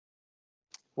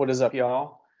What is up,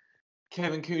 y'all?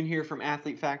 Kevin Kuhn here from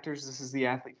Athlete Factors. This is the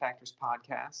Athlete Factors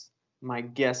podcast. My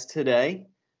guest today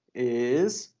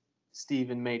is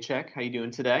Stephen Maychek. How you doing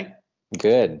today?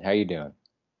 Good. How you doing?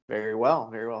 Very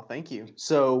well. Thank you.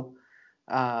 So,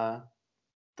 the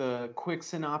quick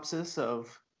synopsis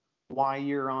of why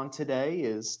you're on today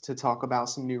is to talk about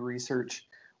some new research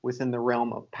within the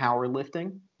realm of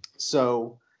powerlifting.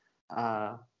 So,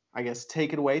 I guess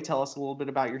take it away. Tell us a little bit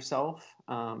about yourself.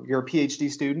 You're a PhD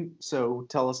student, so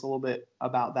tell us a little bit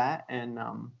about that, and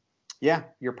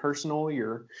your personal,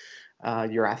 your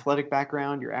athletic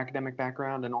background, your academic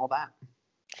background, and all that.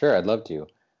 Sure, I'd love to.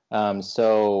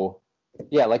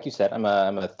 Like you said, I'm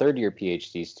a third year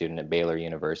PhD student at Baylor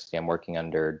University. I'm working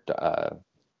under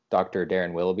Dr.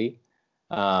 Darren Willoughby,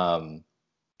 I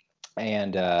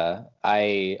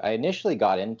initially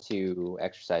got into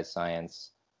exercise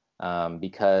science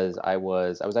because I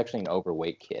was actually an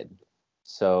overweight kid.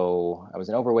 So I was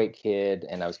an overweight kid,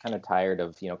 and I was kind of tired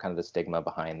of kind of the stigma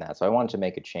behind that. So I wanted to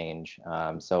make a change.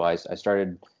 So I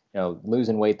started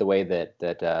losing weight the way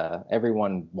that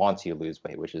everyone wants you to lose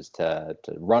weight, which is to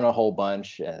run a whole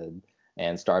bunch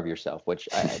and starve yourself, which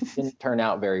I didn't turn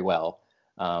out very well.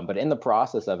 But in the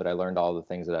process of it, I learned all the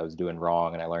things that I was doing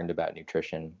wrong, and I learned about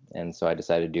nutrition. And so I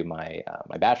decided to do my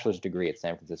bachelor's degree at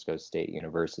San Francisco State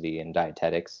University in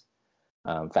dietetics.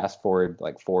 Fast forward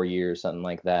like 4 years, something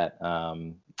like that.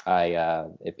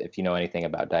 If you know anything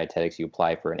about dietetics, you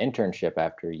apply for an internship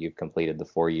after you've completed the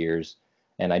 4 years.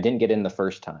 And I didn't get in the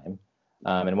first time.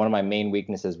 And one of my main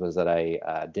weaknesses was that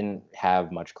I didn't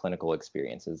have much clinical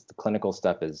experiences. The clinical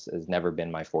stuff has never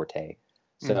been my forte.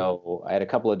 So I had a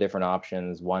couple of different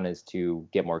options. One is to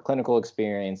get more clinical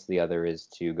experience. The other is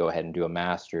to go ahead and do a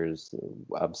master's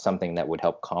of something that would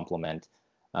help complement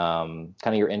kind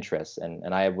of your interests.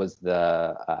 And I was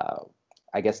the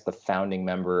founding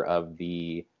member of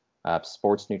the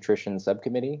sports nutrition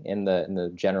subcommittee in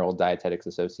the General Dietetics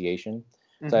Association.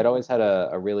 So I'd always had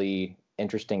a really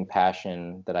interesting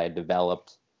passion that I had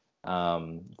developed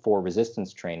for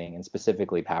resistance training, and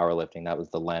specifically powerlifting. That was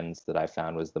the lens that I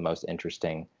found was the most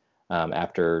interesting.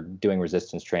 After doing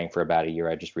resistance training for about a year,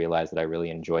 I just realized that I really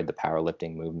enjoyed the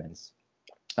powerlifting movements.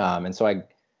 And so I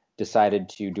decided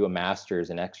to do a master's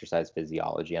in exercise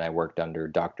physiology, and I worked under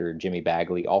Dr. Jimmy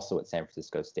Bagley, also at San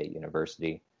Francisco State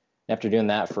University. After doing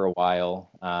that for a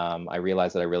while, I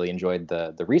realized that I really enjoyed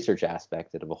the research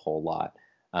aspect of it a whole lot.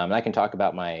 And I can talk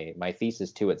about my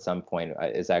thesis too at some point.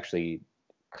 Is actually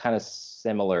kind of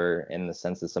similar in the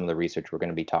sense that some of the research we're going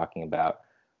to be talking about,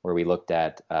 where we looked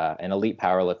at an elite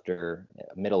powerlifter,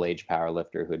 a middle-aged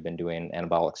powerlifter who had been doing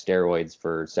anabolic steroids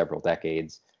for several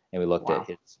decades. And we looked at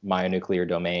his myonuclear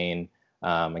domain.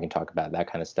 I can talk about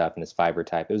that kind of stuff, and his fiber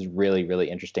type. It was really, really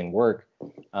interesting work.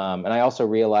 And I also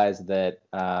realized that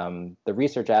the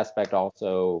research aspect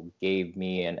also gave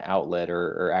me an outlet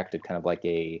or acted kind of like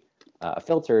a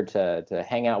filter to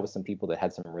hang out with some people that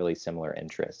had some really similar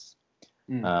interests.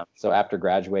 So after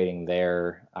graduating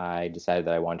there, I decided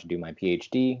that I wanted to do my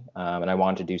PhD, and I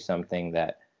wanted to do something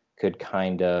that could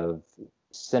kind of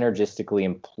synergistically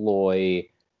employ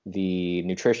the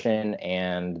nutrition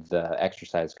and the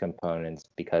exercise components,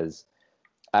 because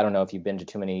I don't know if you've been to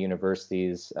too many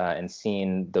universities and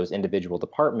seen those individual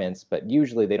departments, but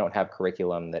usually they don't have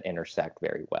curriculum that intersect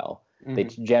very well. They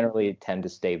generally tend to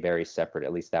stay very separate.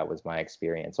 At least that was my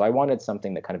experience. So I wanted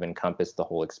something that kind of encompassed the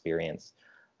whole experience.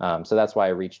 So that's why I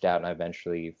reached out, and I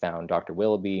eventually found Dr.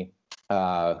 Willoughby,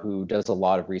 who does a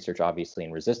lot of research, obviously,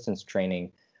 in resistance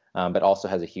training, but also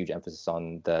has a huge emphasis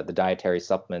on the dietary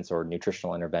supplements or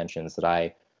nutritional interventions that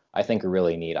I think are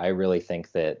really neat. I really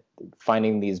think that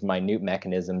finding these minute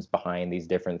mechanisms behind these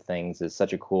different things is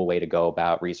such a cool way to go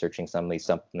about researching some of these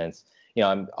supplements.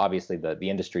 Obviously the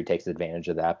industry takes advantage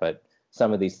of that, but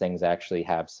some of these things actually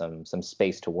have some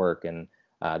space to work, and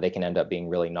they can end up being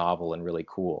really novel and really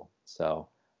cool. So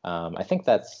I think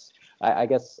that's, I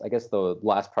guess the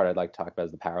last part I'd like to talk about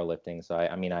is the powerlifting. So I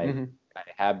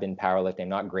have been powerlifting. I'm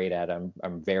not great at it.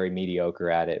 I'm very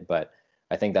mediocre at it, but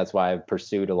I think that's why I've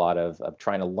pursued a lot of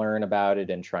trying to learn about it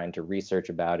and trying to research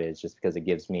about it, is just because it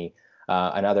gives me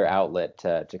another outlet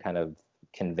to kind of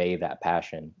convey that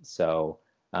passion. So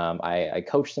I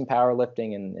coach some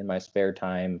powerlifting in my spare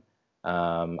time.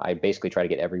 I basically try to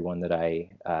get everyone that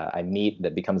I meet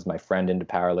that becomes my friend into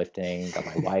powerlifting, got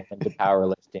my wife into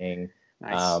powerlifting.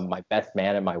 Nice. My best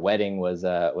man at my wedding was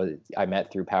I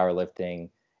met through powerlifting,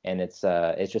 and it's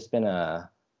just been a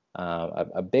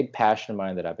big passion of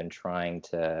mine that I've been trying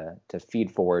to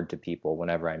feed forward to people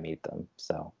whenever I meet them.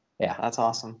 So yeah, that's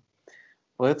awesome.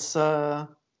 Well, it's a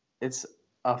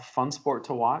fun sport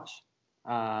to watch.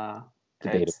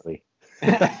 Debatably.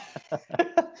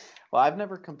 Well, I've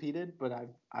never competed, but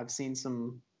I've seen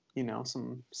some,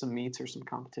 some meets or some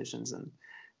competitions, and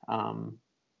um,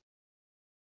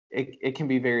 it can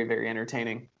be very, very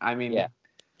entertaining. I Yeah, mean,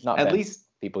 not at bench. least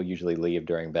People usually leave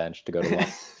during bench to go to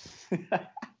lunch.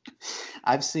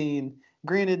 I've seen.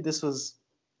 Granted, this was,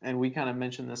 and we kind of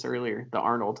mentioned this earlier, the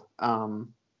Arnold,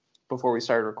 before we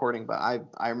started recording, but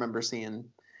I remember seeing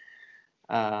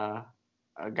uh,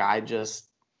 a guy just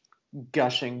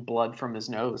gushing blood from his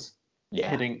nose, Yeah,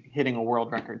 hitting a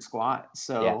world record squat. yeah,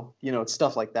 So it's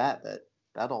stuff like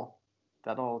that'll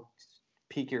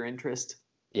pique your interest,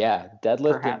 yeah.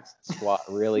 Deadlift and perhaps. squat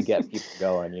really get people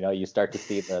going. You start to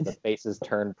see the faces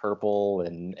turn purple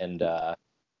and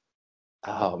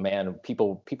oh man,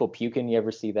 people puking. You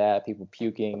ever see that? People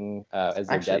puking as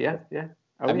they're Actually, yeah, deadlift. yeah.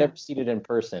 Oh I've yeah, never seen it in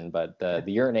person, but yeah.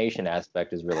 the urination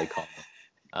aspect is really common.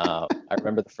 I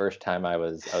remember the first time I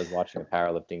was watching a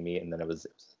powerlifting meet, and then it was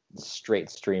a straight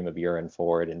stream of urine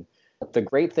forward. And the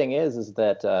great thing is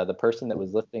that the person that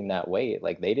was lifting that weight,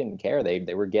 like they didn't care. They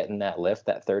were getting that lift,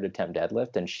 that third attempt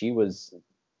deadlift, and she was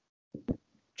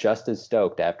just as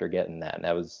stoked after getting that.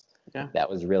 And Yeah. that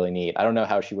was really neat. I don't know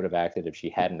how she would have acted if she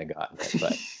hadn't have gotten it,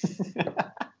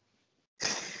 but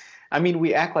I mean,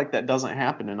 we act like that doesn't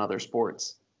happen in other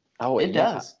sports. oh It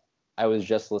yeah, does. I was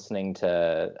just listening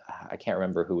to I can't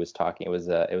remember who was talking. It was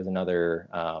another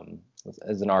it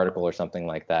was an article or something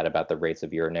like that about the rates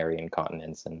of urinary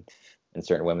incontinence and in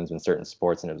certain women's in certain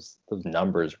sports, and it was those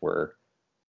numbers were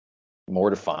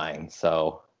mortifying.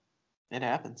 So It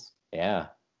happens. yeah,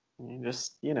 You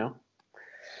just,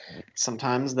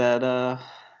 sometimes that no one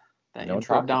talks about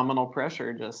intra-abdominal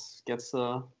pressure just gets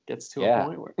to it. a Yeah,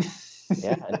 point where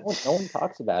yeah, and no one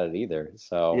talks about it either.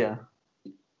 So yeah.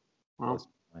 that was Well,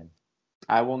 fine.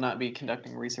 I will not be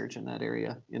conducting research in that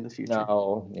area in the future.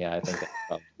 No, yeah, I think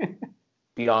that's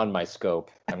beyond my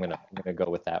scope. I'm gonna go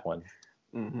with that one.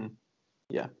 Hmm.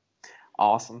 Yeah.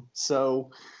 Awesome.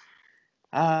 So,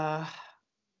 uh,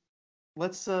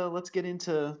 let's get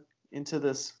into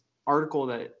this article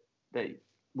that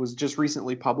was just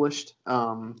recently published.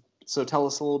 So tell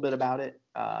us a little bit about it.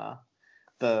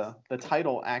 The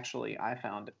title actually I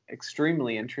found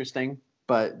extremely interesting,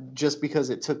 but just because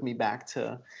it took me back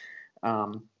to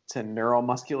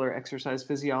neuromuscular exercise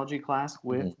physiology class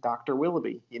with Mhm. Dr.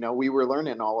 Willoughby. We were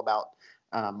learning all about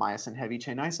myosin heavy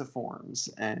chain isoforms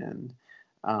and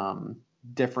um,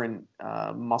 different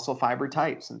muscle fiber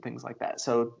types and things like that.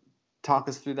 So talk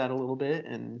us through that a little bit,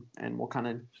 and we'll kind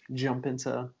of jump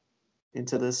into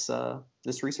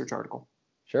this research article.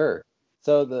 Sure.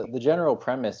 So the general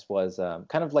premise was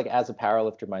kind of like as a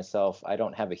powerlifter myself, I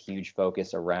don't have a huge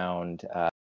focus around.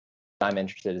 I'm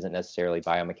interested isn't necessarily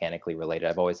biomechanically related.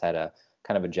 I've always had a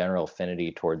kind of a general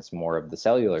affinity towards more of the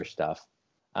cellular stuff,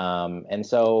 and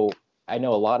so I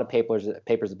know a lot of papers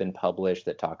have been published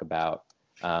that talk about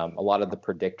a lot of the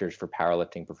predictors for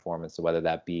powerlifting performance. So whether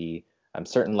that be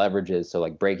certain leverages, so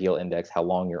like brachial index, how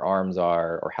long your arms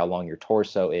are, or how long your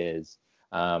torso is.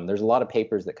 There's a lot of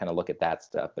papers that kind of look at that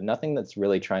stuff, but nothing that's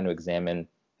really trying to examine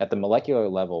at the molecular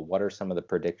level what are some of the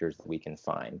predictors that we can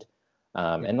find.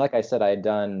 And like I said, I had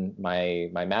done my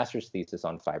master's thesis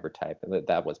on fiber type, and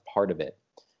that was part of it.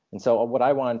 And so what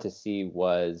I wanted to see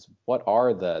was what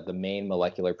are the main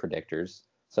molecular predictors.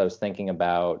 So I was thinking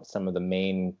about some of the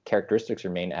main characteristics or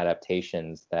main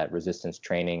adaptations that resistance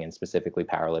training and specifically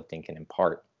powerlifting can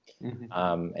impart.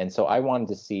 Mm-hmm. And so I wanted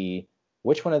to see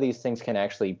which one of these things can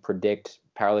actually predict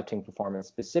powerlifting performance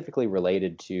specifically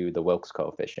related to the Wilks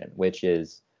coefficient, which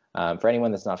is, for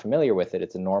anyone that's not familiar with it,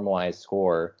 it's a normalized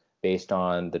score based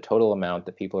on the total amount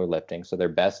that people are lifting. So their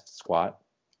best squat,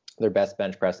 their best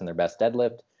bench press, and their best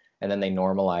deadlift, and then they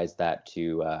normalize that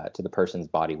to the person's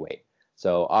body weight.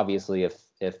 So obviously,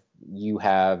 if you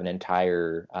have an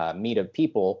entire meet of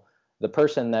people, the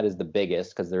person that is the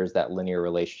biggest, because there is that linear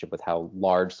relationship with how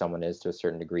large someone is to a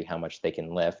certain degree, how much they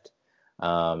can lift,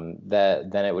 that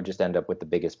then it would just end up with the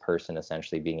biggest person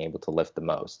essentially being able to lift the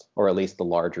most, or at least the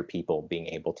larger people being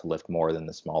able to lift more than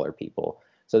the smaller people.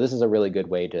 So this is a really good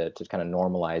way to kind of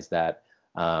normalize that,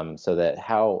 so that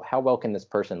how well can this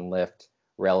person lift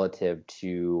relative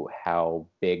to how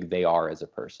big they are as a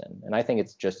person. And I think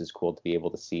it's just as cool to be able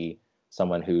to see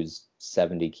someone who's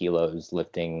 70 kilos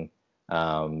lifting,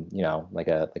 like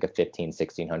a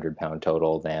 1,600 pound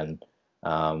total than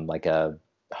like a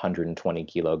 120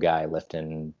 kilo guy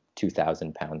lifting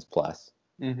 2,000 pounds plus.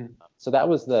 Mm-hmm. So that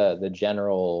was the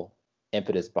general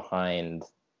impetus behind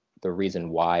the reason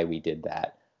why we did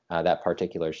that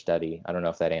particular study. I don't know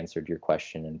if that answered your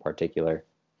question in particular.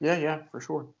 Yeah, yeah, for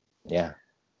sure. Yeah.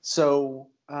 So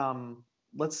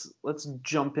let's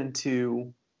jump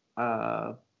into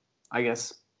I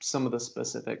guess some of the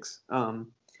specifics.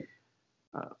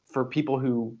 for people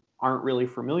who aren't really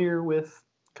familiar with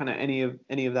kind of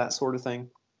any of that sort of thing,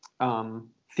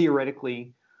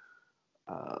 theoretically,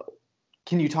 uh,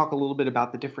 can you talk a little bit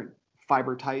about the different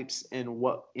fiber types and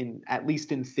what, in at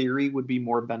least in theory, would be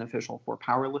more beneficial for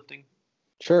powerlifting?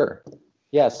 Sure.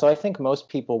 Yeah, so I think most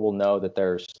people will know that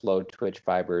there are slow twitch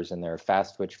fibers and there are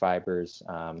fast twitch fibers,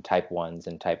 type 1s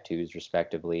and type 2s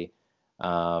respectively.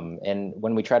 And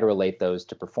when we try to relate those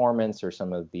to performance or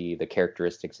some of the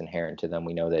characteristics inherent to them,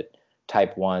 we know that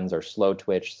type 1s are slow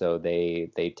twitch, so they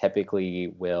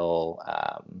typically will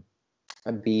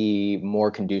be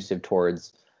more conducive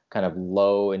towards kind of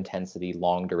low intensity,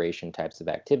 long duration types of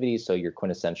activities. So your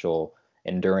quintessential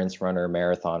endurance runner,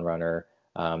 marathon runner,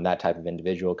 that type of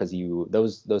individual, because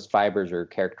those fibers are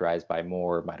characterized by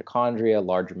more mitochondria,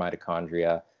 larger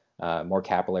mitochondria, more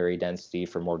capillary density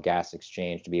for more gas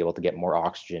exchange to be able to get more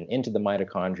oxygen into the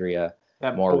mitochondria.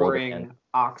 That More boring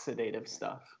oxidative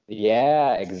stuff.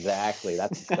 Yeah, exactly.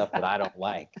 That's the stuff that I don't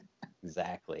like.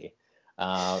 Exactly.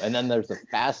 And then there's the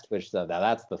fast twitch stuff. Now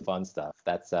that's the fun stuff.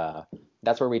 That's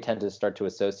where we tend to start to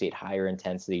associate higher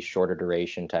intensity, shorter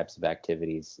duration types of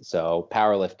activities. So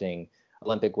powerlifting,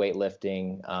 Olympic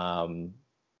weightlifting,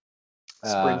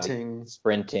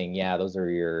 sprinting. Yeah, those are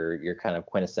your kind of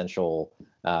quintessential,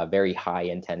 very high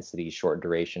intensity, short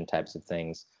duration types of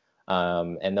things.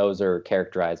 And those are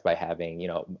characterized by having,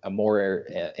 a more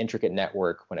intricate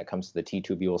network when it comes to the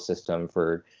T-tubule system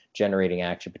for generating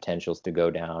action potentials to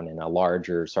go down, and a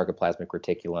larger sarcoplasmic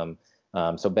reticulum,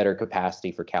 so better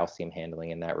capacity for calcium handling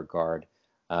in that regard.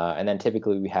 And then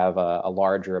typically we have a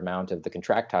larger amount of the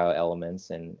contractile elements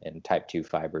in type 2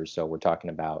 fibers. So we're talking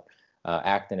about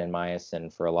actin and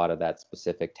myosin for a lot of that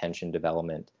specific tension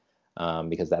development.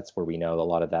 Because that's where we know a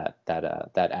lot of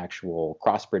that actual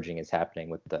cross bridging is happening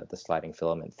with the sliding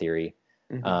filament theory.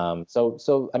 Mm-hmm.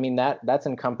 So I mean that's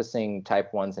encompassing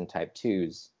type 1s and type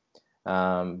 2s.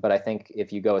 But I think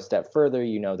if you go a step further,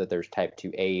 you know that there's type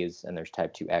 2As and there's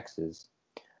type 2Xs.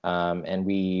 And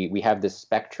we have this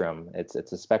spectrum. It's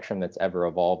a spectrum that's ever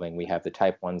evolving. We have the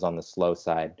type 1s on the slow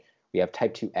side. We have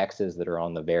type 2Xs that are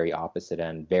on the very opposite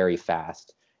end, very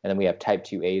fast. And then we have type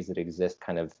 2As that exist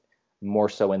kind of more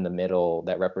so in the middle,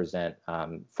 that represent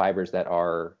fibers that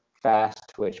are fast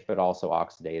twitch but also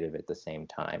oxidative at the same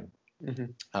time.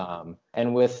 Mm-hmm.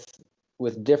 And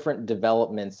with different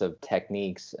developments of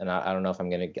techniques, and I don't know if I'm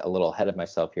going to get a little ahead of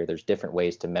myself here, there's different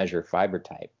ways to measure fiber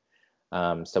type.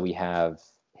 So we have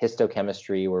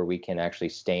histochemistry, where we can actually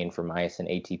stain for myosin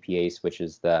ATPase, which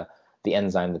is the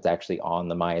enzyme that's actually on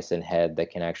the myosin head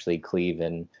that can actually cleave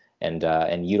and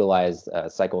utilize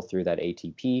cycle through that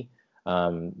ATP.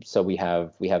 So we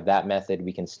have that method.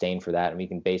 We can stain for that, and we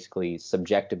can basically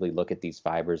subjectively look at these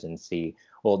fibers and see,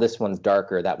 well, this one's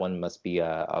darker, that one must be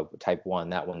a type 1,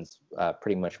 that one's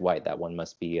pretty much white, that one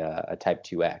must be a type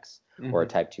 2X, mm-hmm. or a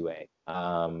type 2A.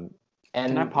 And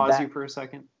can I pause you for a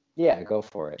second? Yeah, go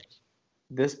for it.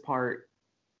 This part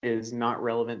is not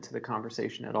relevant to the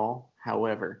conversation at all.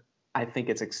 However, I think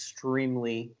it's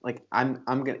extremely, like,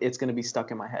 it's gonna be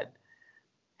stuck in my head.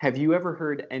 Have you ever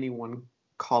heard anyone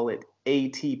call it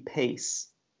ATPase?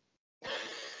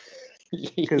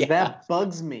 Because that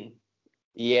bugs me.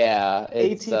 Yeah,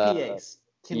 it's ATPase.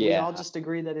 Can we all just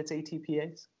agree that it's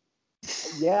ATPase?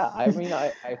 Yeah, I mean,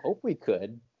 I hope we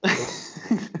could.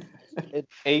 It's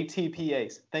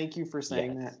ATPase. Thank you for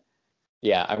saying that.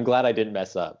 Yeah, I'm glad I didn't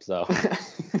mess up. So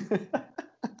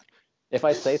if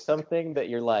I say something that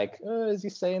you're like, is he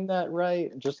saying that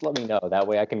right? Just let me know. That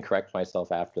way I can correct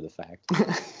myself after the fact.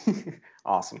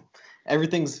 Awesome.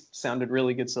 Everything's sounded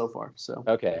really good so far. So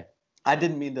okay. I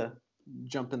didn't mean to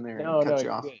jump in there and cut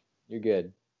you off. Good. You're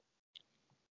good.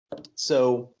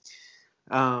 So,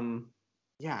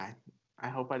 yeah, I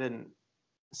hope I didn't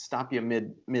stop you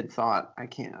mid thought. I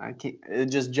can't. It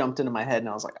just jumped into my head, and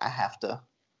I was like, I have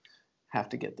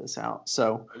to get this out.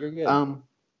 So, you're good.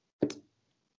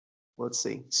 Let's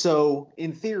see. So,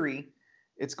 in theory,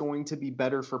 it's going to be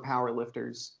better for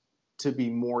powerlifters to be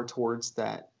more towards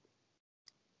that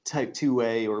type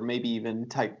 2A or maybe even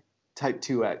type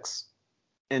 2X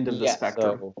end of the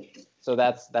spectrum. So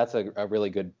that's a really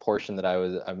good portion that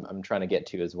I'm trying to get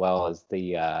to as well, is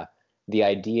the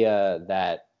idea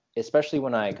that, especially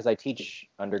because I teach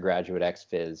undergraduate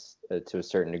XPhys to a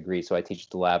certain degree, so I teach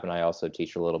the lab and I also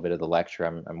teach a little bit of the lecture.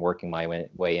 I'm working my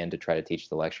way in to try to teach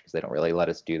the lecture because they don't really let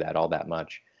us do that all that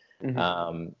much.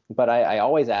 Mm-hmm. But I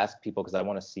always ask people because I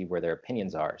want to see where their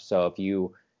opinions are. So if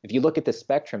you look at the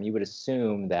spectrum, you would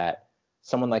assume that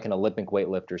someone like an Olympic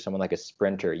weightlifter, someone like a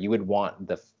sprinter, you would want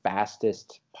the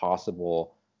fastest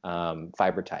possible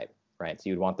fiber type, right? So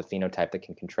you'd want the phenotype that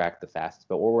can contract the fastest.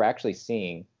 But what we're actually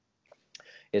seeing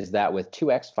is that with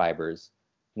 2X fibers,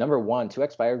 Number one,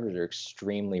 2X fibers are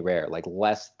extremely rare, like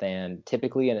less than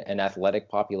typically an athletic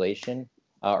population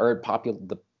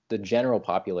the general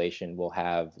population will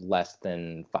have less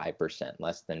than 5%,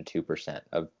 less than 2%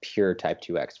 of pure type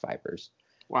 2X fibers.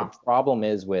 Wow. The problem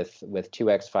is with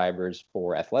 2X fibers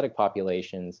for athletic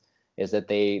populations is that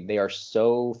they are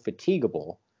so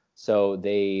fatigable. So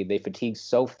they fatigue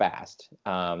so fast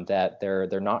that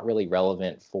they're not really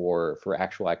relevant for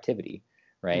actual activity,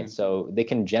 right? So they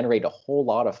can generate a whole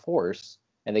lot of force,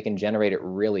 and they can generate it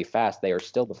really fast. They are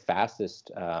still the fastest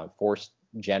force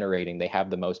generating. They have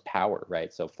the most power,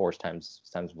 right? So force times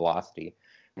velocity.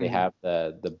 They have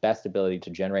the best ability to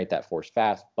generate that force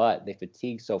fast, but they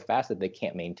fatigue so fast that they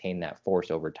can't maintain that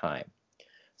force over time.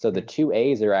 So the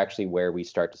 2As are actually where we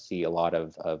start to see a lot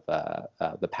of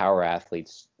the power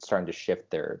athletes starting to shift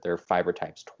their fiber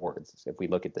types towards, if we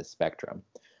look at this spectrum.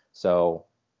 So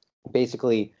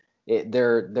basically,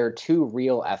 there are two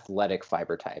real athletic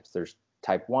fiber types. There's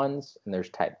type 1s and there's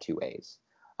type 2As.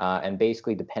 And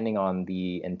basically, depending on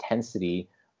the intensity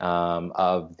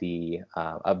of the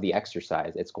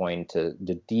exercise, it's going to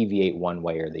deviate one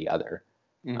way or the other.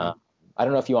 I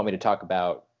don't know if you want me to talk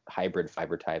about hybrid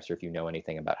fiber types or if you know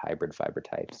anything about hybrid fiber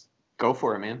types. Go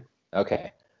for it, man.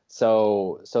 Okay.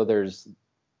 So there's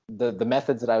the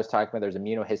methods that I was talking about. There's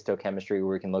immunohistochemistry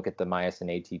where we can look at the myosin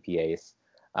ATPase.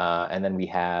 And then we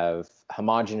have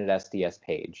homogeneous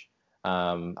SDS-PAGE.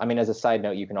 I mean, as a side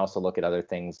note, you can also look at other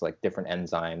things like different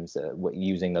enzymes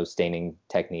using those staining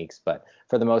techniques. But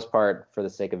for the most part, for the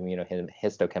sake of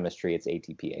immunohistochemistry, it's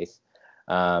ATPase.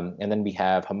 And then we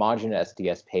have homogeneous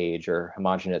SDS-PAGE, or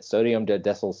homogeneous sodium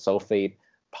dedecyl sulfate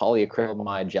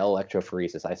polyacrylamide gel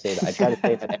electrophoresis. I try to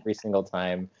say that every single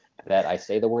time that I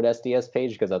say the word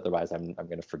SDS-PAGE, because otherwise I'm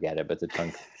going to forget it, but it's a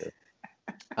tongue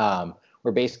twister.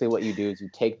 Where basically what you do is you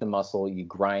take the muscle, you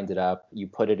grind it up, you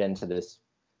put it into this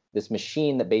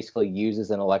machine that basically uses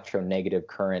an electronegative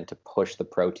current to push the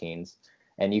proteins,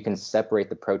 and you can separate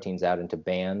the proteins out into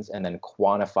bands and then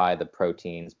quantify the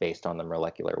proteins based on the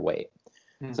molecular weight.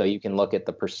 So you can look at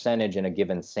the percentage in a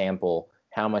given sample,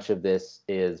 how much of this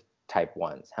is type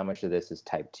 1s, how much of this is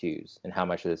type 2s, and how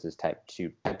much of this is type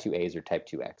 2As or type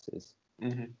 2Xs.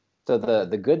 So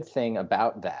the good thing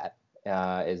about that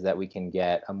is that we can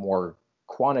get a more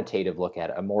quantitative look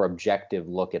at it, a more objective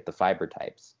look at the fiber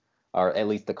types, or at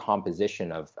least the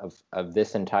composition of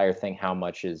this entire thing. How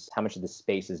much of the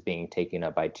space is being taken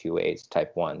up by 2As,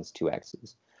 type 1s,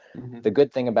 2Xs. The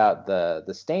good thing about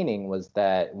the staining was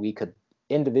that we could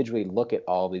individually look at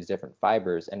all these different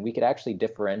fibers, and we could actually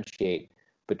differentiate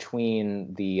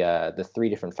between the three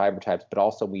different fiber types, but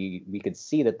also we could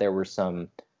see that there were some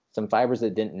fibers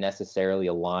that didn't necessarily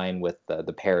align with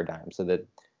the paradigm. So that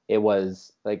it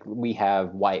was like, we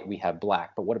have white, we have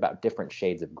black, but what about different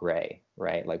shades of gray,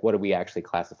 right? Like, what do we actually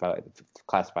classify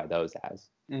those as?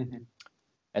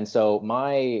 And so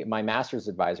my master's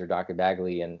advisor, Dr.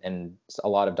 Bagley, and a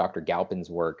lot of Dr. Galpin's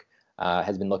work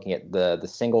has been looking at the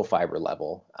single fiber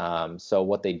level. So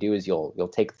what they do is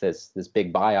you'll take this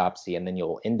big biopsy, and then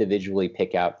you'll individually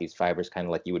pick out these fibers, kind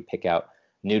of like you would pick out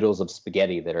noodles of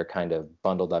spaghetti that are kind of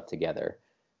bundled up together.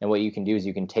 And what you can do is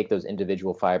you can take those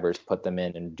individual fibers, put them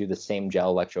in, and do the same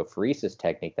gel electrophoresis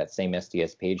technique, that same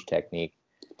SDS-PAGE technique.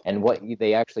 And what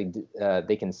they actually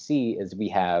they can see is we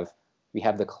have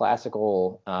the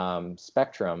classical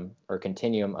spectrum or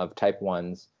continuum of type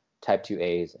 1s, type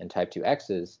 2As, and type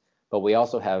 2Xs, but we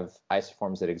also have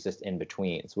isoforms that exist in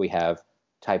between. So we have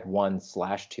type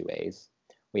 1/2As,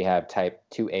 we have type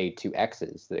 2A,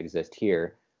 2Xs that exist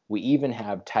here. We even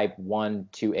have type 1,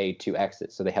 2A,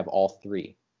 2Xs, so they have all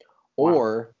three. Wow.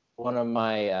 Or one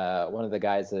of the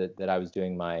guys that I was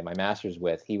doing my master's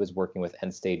with, he was working with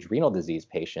end-stage renal disease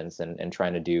patients and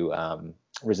trying to do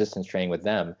resistance training with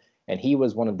them. And he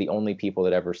was one of the only people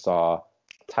that ever saw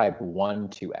type 1,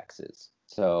 2Xs.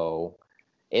 So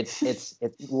it's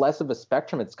less of a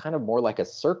spectrum. It's kind of more like a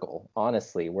circle,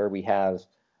 honestly, where we have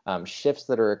shifts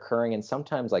that are occurring, and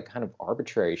sometimes like kind of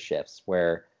arbitrary shifts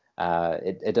where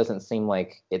it doesn't seem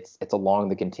like it's along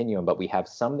the continuum, but we have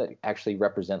some that actually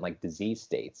represent like disease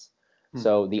states.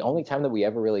 So the only time that we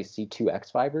ever really see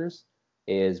 2X fibers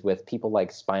is with people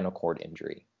like spinal cord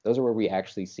injury. Those are where we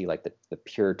actually see like the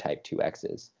pure type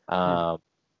 2Xs.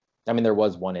 I mean, there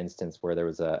was one instance where there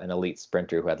was an elite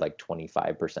sprinter who had like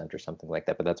 25% or something like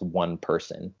that, but that's one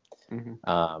person.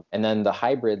 And then the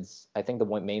hybrids, I think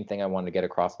the main thing I wanted to get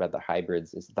across about the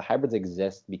hybrids is the hybrids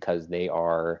exist because they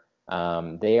are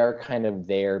kind of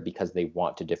there because they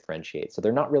want to differentiate. So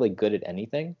they're not really good at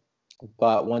anything,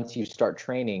 but once you start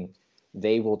training,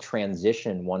 they will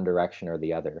transition one direction or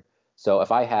the other. So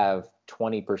if I have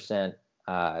 20%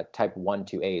 type 1,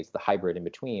 2As, the hybrid in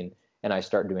between, and I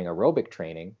start doing aerobic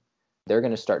training, they're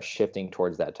going to start shifting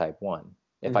towards that type 1.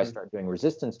 If I start doing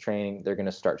resistance training, they're going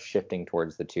to start shifting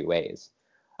towards the 2As.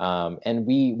 And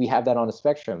we have that on a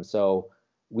spectrum. So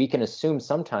we can assume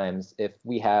sometimes if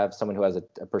we have someone who has a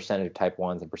percentage of type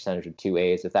 1s and percentage of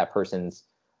 2As, if that person's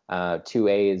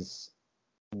 2As,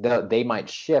 they might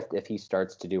shift if he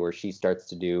starts to do or she starts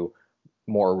to do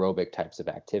more aerobic types of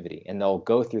activity. And they'll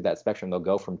go through that spectrum. They'll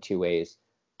go from 2As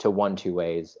to 1,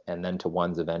 2As, and then to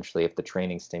 1s eventually if the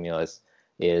training stimulus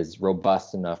is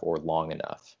robust enough or long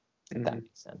enough, if that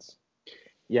makes sense.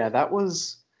 Yeah, that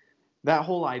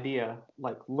whole idea,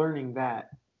 like learning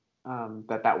that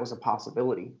that was a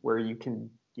possibility where you can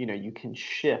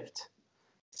shift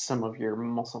some of your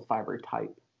muscle fiber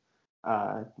type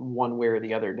one way or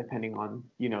the other depending on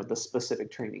the specific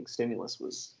training stimulus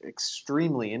was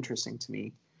extremely interesting to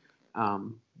me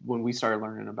when we started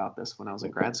learning about this when I was in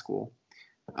grad school,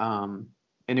 and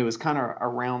it was kind of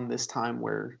around this time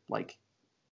where like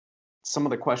some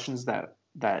of the questions that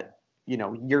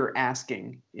you're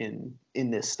asking in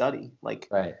this study, like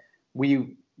Right.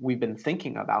 we've been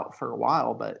thinking about for a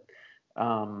while, but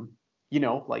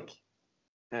like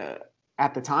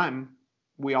at the time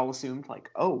we all assumed like,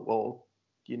 oh well,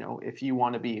 if you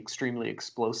want to be extremely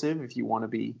explosive, if you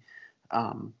want to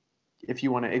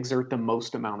exert the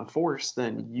most amount of force,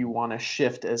 then you want to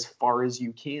shift as far as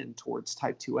you can towards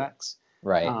type 2X.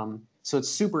 Right. So it's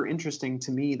super interesting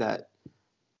to me that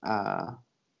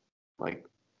like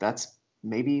that's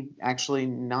maybe actually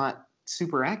not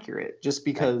super accurate just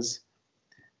because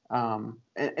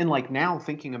and like now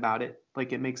thinking about it,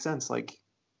 like it makes sense, like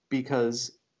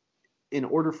because in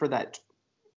order for that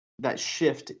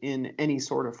shift in any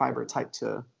sort of fiber type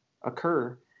to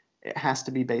occur, it has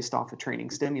to be based off a training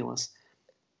stimulus.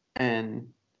 And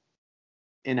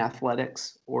in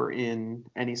athletics or in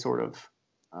any sort of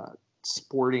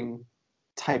sporting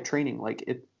type training, like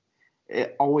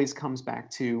it always comes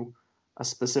back to a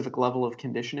specific level of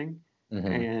conditioning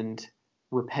and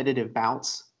repetitive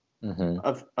bouts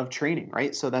of training,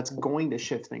 right? So that's going to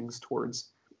shift things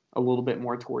towards a little bit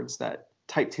more towards that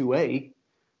type 2A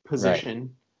position, right,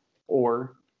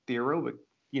 or the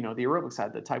aerobic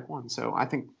side, the type 1. So I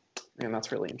think, man,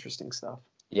 that's really interesting stuff.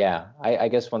 Yeah, I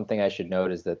guess one thing I should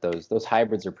note is that those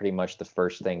hybrids are pretty much the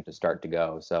first thing to start to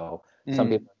go. So some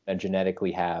people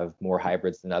genetically have more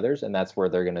hybrids than others, and that's where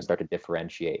they're going to start to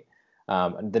differentiate.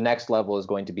 The next level is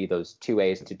going to be those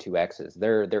 2As to 2Xs.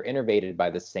 They're innervated by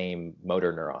the same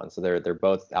motor neuron, so they're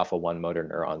both alpha 1 motor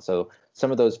neurons. So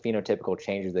some of those phenotypical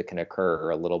changes that can occur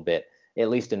are a little bit, at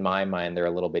least in my mind, they're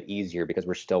a little bit easier because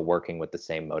we're still working with the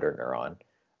same motor neuron.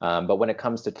 But when it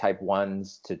comes to type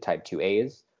 1s to type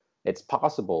 2As, it's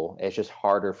possible. It's just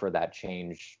harder for that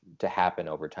change to happen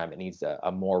over time. It needs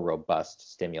a more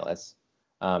robust stimulus.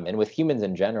 And with humans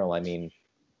in general, I mean,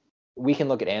 we can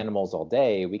look at animals all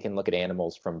day. We can look at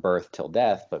animals from birth till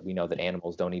death, but we know that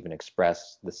animals don't even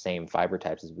express the same fiber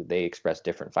types as they express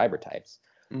different fiber types.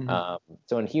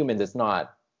 So in humans, it's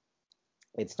not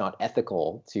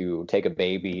ethical to take a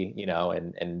baby,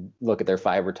 and look at their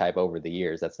fiber type over the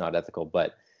years. That's not ethical.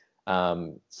 But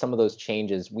some of those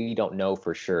changes we don't know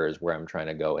for sure is where I'm trying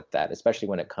to go with that, especially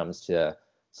when it comes to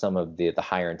some of the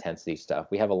higher intensity stuff.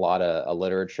 We have a lot of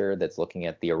literature that's looking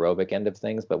at the aerobic end of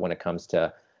things, but when it comes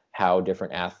to how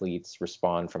different athletes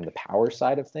respond from the power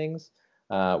side of things,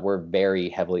 we're very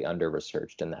heavily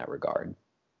under-researched in that regard.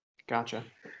 Gotcha.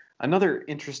 Another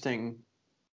interesting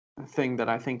thing that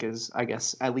I think is, I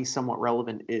guess, at least somewhat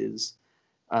relevant is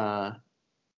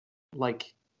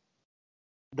like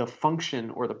the function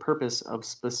or the purpose of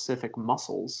specific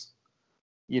muscles.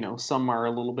 Some are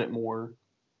a little bit more,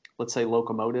 let's say,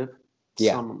 locomotive.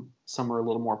 Yeah. Some are a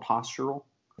little more postural.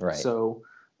 Right. So,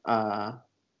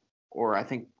 or I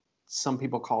think some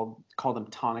people call them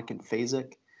tonic and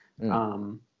phasic.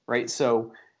 Right.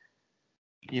 So,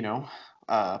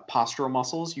 postural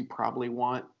muscles, you probably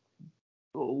want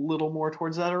a little more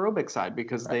towards that aerobic side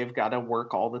because they've got to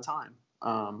work all the time.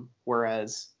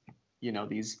 Whereas,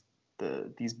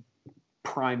 these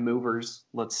prime movers,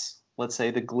 let's say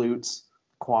the glutes,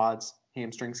 quads,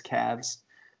 hamstrings, calves,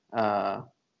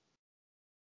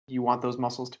 you want those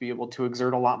muscles to be able to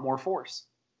exert a lot more force.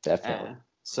 Definitely.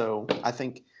 So I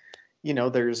think,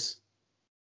 there's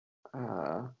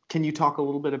can you talk a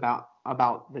little bit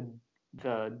about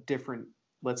the different,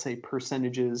 let's say,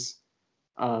 percentages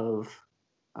of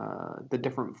the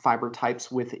different fiber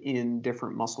types within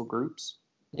different muscle groups?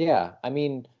 Yeah, I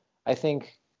mean, I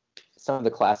think some of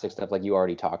the classic stuff, like you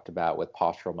already talked about, with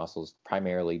postural muscles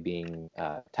primarily being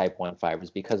type 1 fibers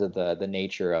because of the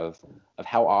nature of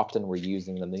how often we're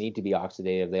using them. They need to be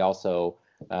oxidative. They also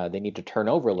they need to turn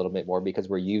over a little bit more because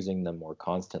we're using them more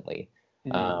constantly.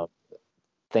 Mhm. Um,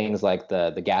 Things like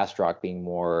the gastroc being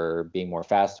more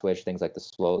fast twitch, things like the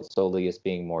soleus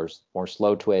being more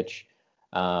slow twitch.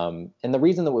 And the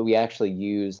reason that we actually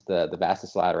use the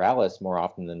vastus lateralis more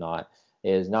often than not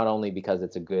is not only because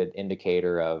it's a good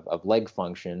indicator of leg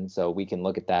function, so we can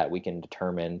look at that, we can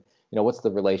determine, what's the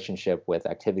relationship with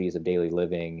activities of daily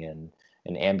living and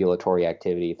ambulatory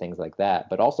activity, things like that,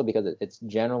 but also because it's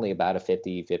generally about a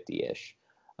 50-50-ish.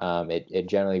 It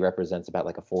generally represents about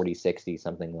like a 40-60,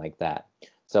 something like that.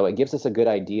 So it gives us a good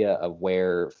idea of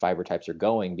where fiber types are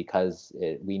going because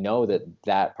we know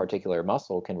that particular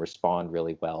muscle can respond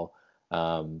really well,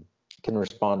 to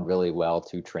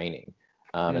training.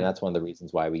 And Mm. that's one of the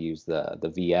reasons why we use the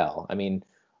VL. I mean,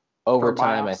 For over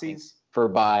time, I think biopsies? for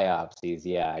biopsies,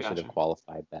 yeah, I should have Gotcha.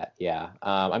 qualified that. Yeah.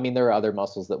 I mean, there are other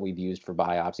muscles that we've used for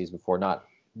biopsies before, not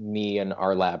me and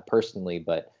our lab personally,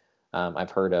 but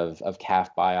I've heard of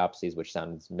calf biopsies, which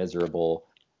sounds miserable.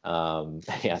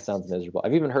 Yeah, sounds miserable.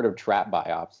 I've even heard of trap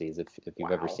biopsies, if you've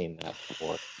ever Wow. seen that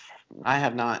before. I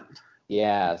have not.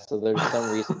 Yeah, so there's some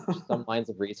research, some lines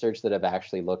of research that have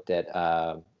actually looked at.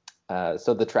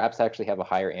 So the traps actually have a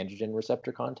higher androgen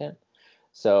receptor content.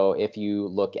 So if you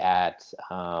look at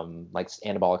like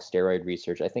anabolic steroid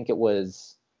research, I think it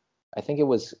was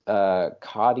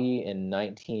Coddy in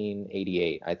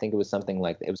 1988. I think it was something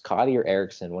like it was Coddy or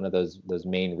Erickson, one of those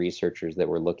main researchers that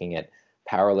were looking at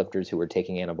powerlifters who were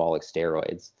taking anabolic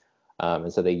steroids.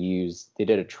 And so they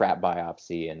did a trap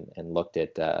biopsy and looked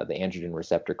at the androgen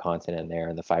receptor content in there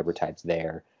and the fiber types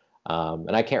there.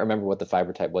 And I can't remember what the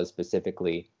fiber type was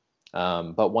specifically,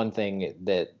 but one thing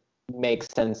that makes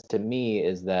sense to me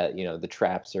is that the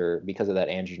traps are, because of that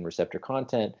androgen receptor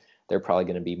content, they're probably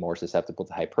going to be more susceptible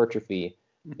to hypertrophy.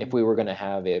 If Mhm. we were going to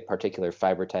have a particular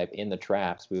fiber type in the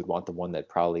traps, we would want the one that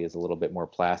probably is a little bit more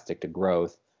plastic to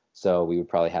growth. So we would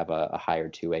probably have a higher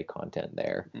 2A content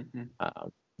there. Mhm.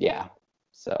 Yeah.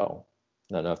 So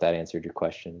I don't know if that answered your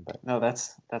question, but No,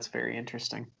 that's very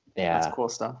interesting. That's yeah, cool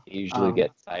stuff. you usually Um,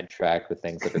 get sidetracked with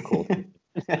things that are cool.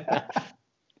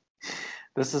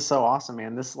 this is so awesome,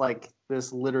 man. This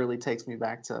literally takes me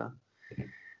back to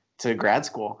grad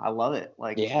school. I love it.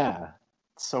 Like, Yeah.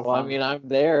 it's so Well, I fun. mean, I'm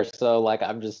there, so like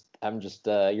I'm just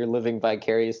you're living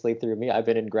vicariously through me. I've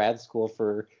been in grad school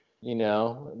for,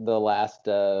 the last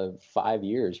 5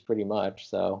 years pretty much.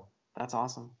 So That's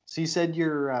awesome. So you said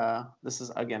you're this is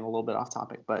again a little bit off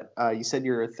topic, but you said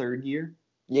you're a third year.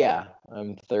 yeah,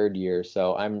 I'm third year,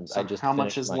 so I So just how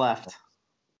much finished is my. left?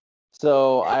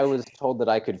 So I was told that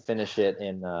I could finish it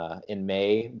in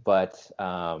May, but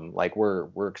like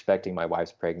we're expecting, my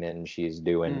wife's pregnant and she's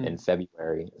due in Mm,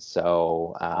 February.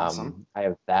 So awesome. I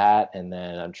have that, and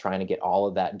then I'm trying to get all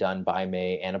of that done by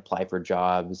May and apply for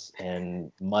jobs.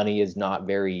 And money is not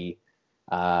very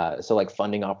so like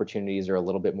funding opportunities are a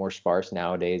little bit more sparse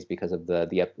nowadays because of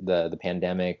the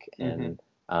pandemic, Mm-hmm. and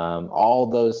all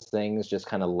those things just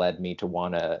kind of led me to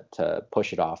want to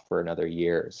push it off for another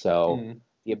year. So Mm.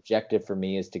 the objective for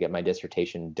me is to get my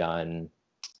dissertation done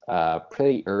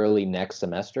pretty early next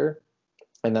semester,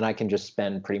 and then I can just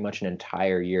spend pretty much an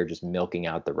entire year just milking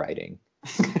out the writing,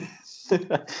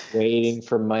 waiting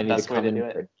for money to Best way come to do in,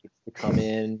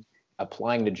 it.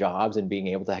 applying to jobs, and being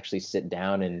able to actually sit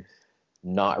down and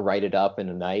not write it up in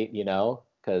a night,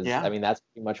 because I Yeah. mean that's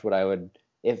pretty much what I would.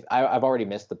 If I've already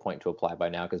missed the point to apply by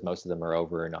now because most of them are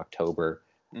over in October.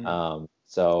 Mm.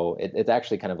 So it's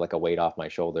actually kind of like a weight off my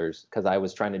shoulders because I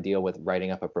was trying to deal with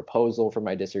writing up a proposal for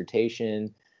my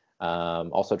dissertation.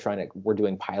 Also we're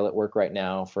doing pilot work right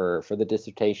now for the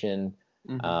dissertation.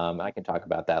 Mm-hmm. I can talk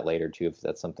about that later too if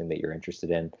that's something that you're interested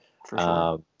in. For sure.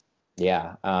 Um,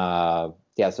 yeah,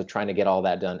 yeah. So trying to get all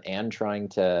that done and trying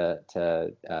to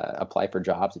apply for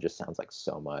jobs, it just sounds like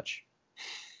so much.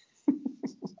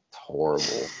 It's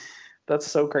horrible. That's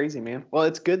so crazy, man. Well,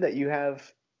 it's good that you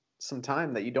have some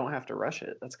time that you don't have to rush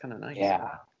it. That's kind of nice.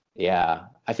 Yeah, yeah.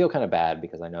 I feel kind of bad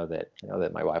because I know that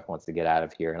my wife wants to get out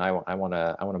of here, and I want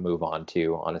to move on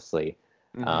too, honestly.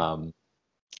 Mm-hmm. Um,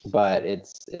 but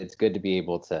it's good to be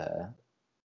able to.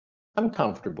 I'm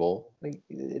comfortable. Like,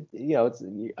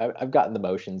 I've gotten the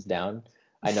motions down.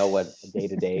 I know what a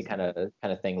day-to-day kind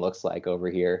of thing looks like over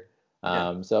here.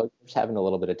 Yeah, So just having a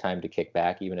little bit of time to kick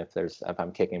back, even if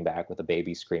I'm kicking back with a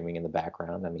baby screaming in the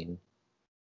background. I mean,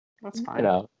 that's you fine.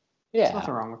 know, There's yeah,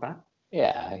 nothing wrong with that.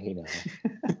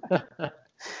 yeah.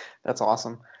 That's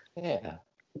awesome. Yeah.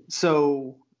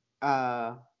 So,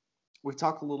 we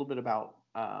talked a little bit about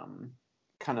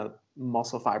kind of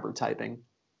muscle fiber typing,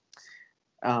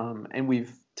 and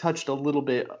we've touched a little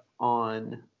bit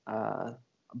on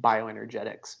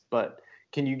bioenergetics. But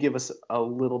can you give us a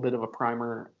little bit of a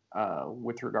primer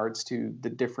with regards to the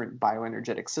different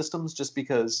bioenergetic systems, just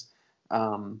because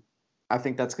I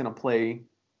think that's going to play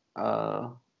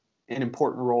an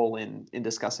important role in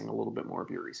discussing a little bit more of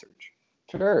your research.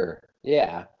 Sure.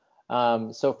 Yeah.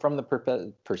 So from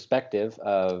the perspective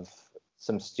of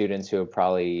some students who have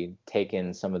probably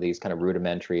taken some of these kind of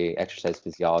rudimentary exercise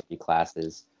physiology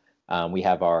classes, we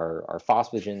have our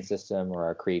phosphagen system, or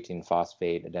our creatine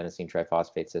phosphate adenosine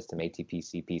triphosphate system,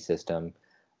 ATP-CP system.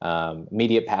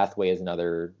 Immediate pathway is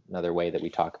another way that we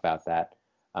talk about that,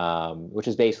 which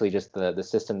is basically just the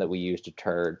system that we use to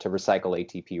recycle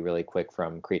ATP really quick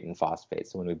from creatine phosphate.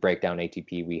 So when we break down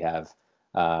ATP, we have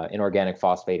inorganic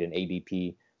phosphate and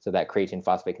ADP. So that creatine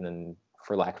phosphate can then,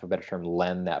 for lack of a better term,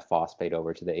 lend that phosphate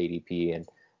over to the ADP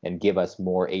and give us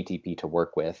more ATP to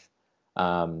work with.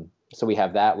 So we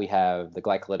have that. We have the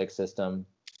glycolytic system.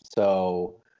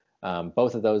 So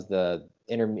both of those, the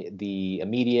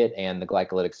immediate and the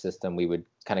glycolytic system, we would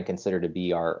kind of consider to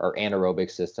be our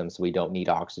anaerobic system, so we don't need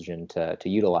oxygen to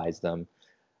utilize them.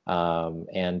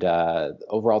 And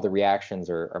overall, the reactions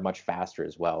are much faster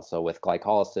as well. So with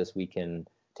glycolysis, we can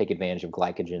take advantage of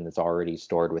glycogen that's already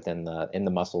stored within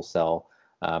the muscle cell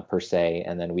per se,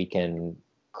 and then we can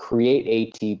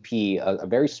create ATP, a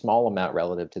very small amount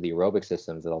relative to the aerobic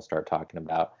systems that I'll start talking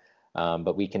about.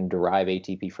 But we can derive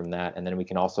ATP from that, and then we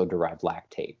can also derive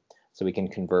lactate. So we can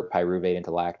convert pyruvate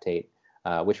into lactate,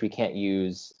 which we can't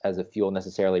use as a fuel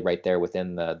necessarily right there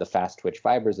within the fast twitch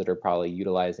fibers that are probably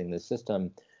utilizing this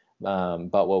system.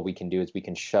 But what we can do is we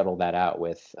can shuttle that out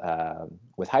with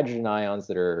hydrogen ions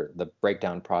that are the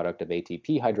breakdown product of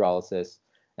ATP hydrolysis,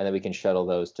 and then we can shuttle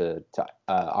those to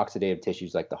oxidative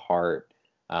tissues like the heart,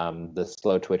 the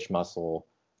slow twitch muscle,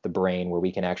 the brain, where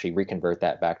we can actually reconvert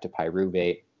that back to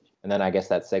pyruvate. And then I guess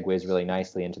that segues really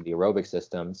nicely into the aerobic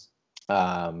systems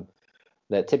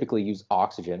that typically use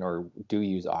oxygen, or do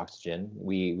use oxygen.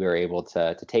 We are able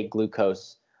to take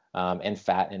glucose and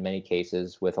fat in many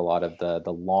cases with a lot of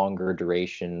the longer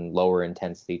duration, lower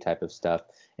intensity type of stuff,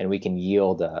 and we can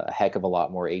yield a heck of a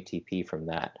lot more ATP from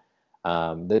that.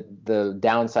 The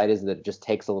downside is that it just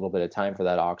takes a little bit of time for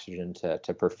that oxygen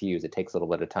to perfuse. It takes a little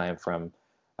bit of time for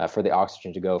the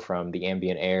oxygen to go from the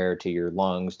ambient air to your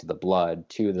lungs to the blood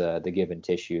to the given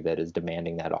tissue that is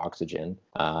demanding that oxygen.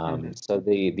 So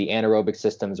the anaerobic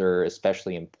systems are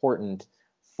especially important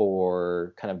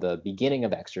for kind of the beginning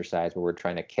of exercise, where we're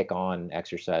trying to kick on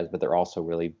exercise, but they're also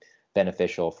really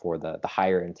beneficial for the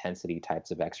higher intensity types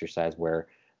of exercise, where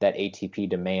that ATP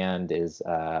demand is,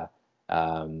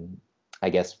 I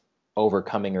guess,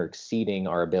 overcoming or exceeding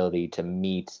our ability to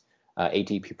meet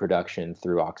ATP production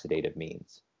through oxidative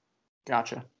means.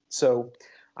 Gotcha. So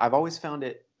I've always found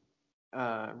it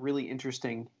really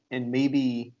interesting, and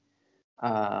maybe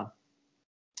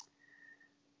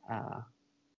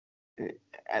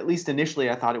at least initially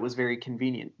I thought it was very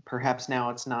convenient. Perhaps now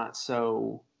it's not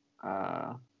so.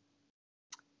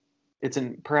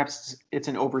 Perhaps it's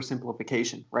an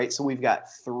oversimplification, right? So we've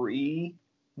got 3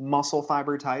 muscle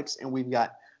fiber types, and we've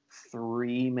got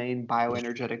 3 main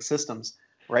bioenergetic systems,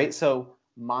 right? So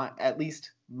at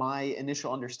least my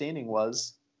initial understanding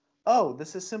was, oh,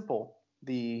 this is simple.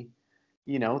 The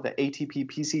ATP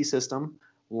PC system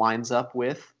lines up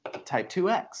with type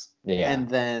 2X. Yeah. And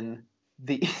then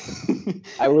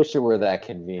I wish it were that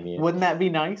convenient. Wouldn't that be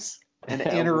nice? An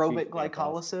anaerobic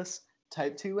glycolysis,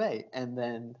 type 2A, and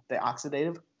then the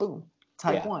oxidative, boom,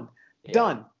 type 1. Yeah.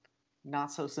 Done.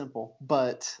 Not so simple,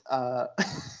 but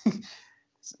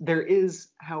there is,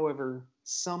 however,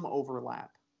 some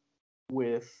overlap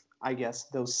with, I guess,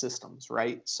 those systems,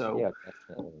 right? So, yeah,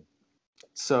 definitely.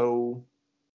 So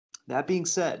that being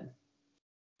said,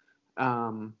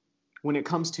 when it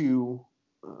comes to,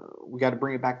 we got to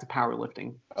bring it back to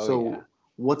powerlifting.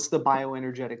 What's the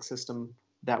bioenergetic system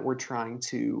that we're trying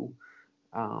to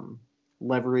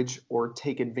leverage or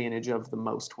take advantage of the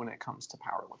most when it comes to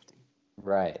powerlifting?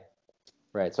 Right.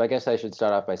 So I guess I should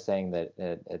start off by saying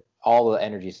that all the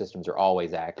energy systems are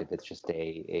always active. It's just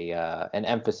an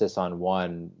emphasis on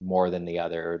one more than the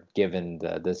other, given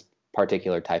this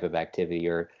particular type of activity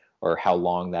or how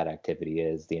long that activity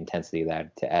is, the intensity of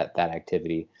that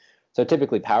activity. So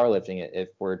typically powerlifting, if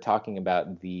we're talking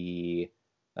about the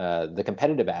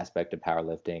competitive aspect of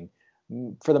powerlifting,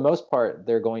 for the most part,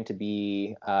 they're going to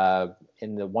be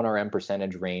in the 1RM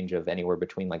percentage range of anywhere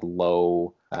between like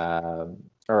low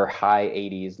or high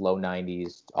 80s, low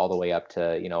 90s, all the way up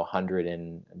to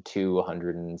 102,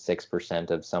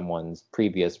 106% of someone's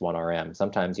previous 1RM.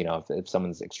 Sometimes, if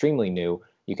someone's extremely new,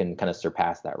 you can kind of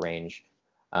surpass that range.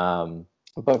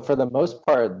 But for the most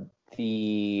part,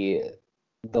 the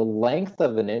length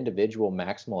of an individual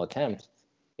maximal attempt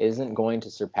isn't going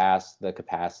to surpass the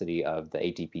capacity of the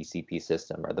ATP-CP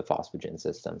system or the phosphagen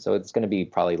system. So it's going to be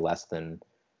probably less than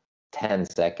 10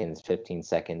 seconds, 15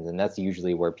 seconds, and that's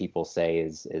usually where people say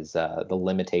is the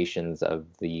limitations of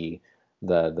the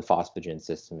phosphagen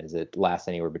system is it lasts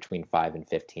anywhere between 5 and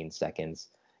 15 seconds.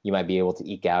 You might be able to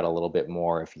eke out a little bit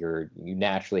more if you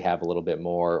naturally have a little bit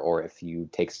more, or if you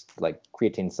take like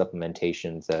creatine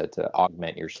supplementation to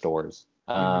augment your stores.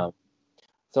 Mm-hmm.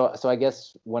 So I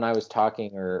guess when I was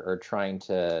talking or trying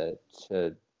to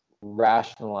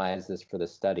rationalize this for the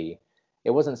study,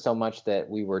 it wasn't so much that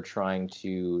we were trying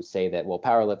to say that, well,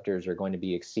 powerlifters are going to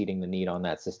be exceeding the need on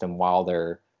that system while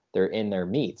they're in their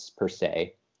meets per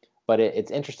se. But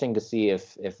it's interesting to see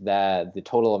if that the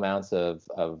total amounts of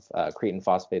creatine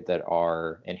phosphate that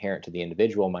are inherent to the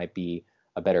individual might be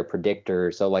a better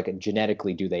predictor. So like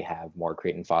genetically, do they have more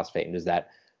creatine phosphate, and does that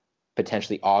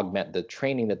potentially augment the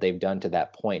training that they've done to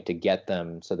that point to get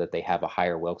them so that they have a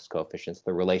higher Wilks coefficient,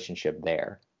 the relationship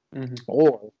there? Mm-hmm.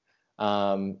 Or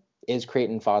is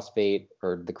creatine phosphate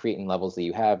or the creatine levels that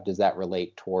you have, does that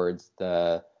relate towards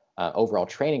the overall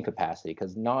training capacity?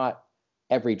 Because not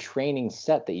every training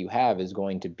set that you have is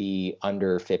going to be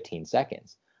under 15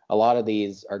 seconds. A lot of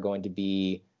these are going to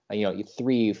be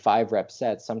 3-5 rep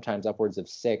sets, sometimes upwards of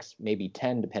 6, maybe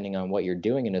 10, depending on what you're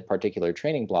doing in a particular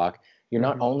training block. You're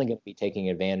not only going to be taking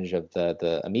advantage of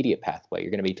the immediate pathway,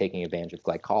 you're going to be taking advantage of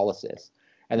glycolysis.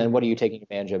 And then what are you taking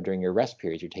advantage of during your rest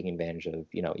periods? You're taking advantage of,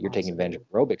 you're taking advantage of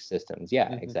aerobic systems.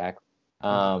 Yeah, exactly.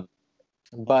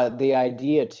 But the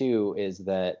idea too is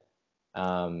that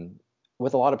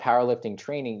with a lot of powerlifting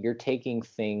training, you're taking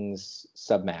things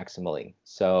submaximally.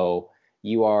 So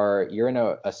you're in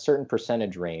a certain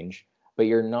percentage range, but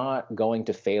you're not going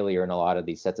to failure in a lot of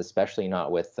these sets, especially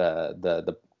not with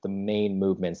the main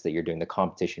movements that you're doing, the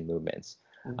competition movements.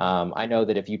 I know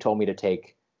that if you told me to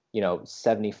take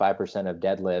 75% of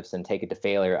deadlifts and take it to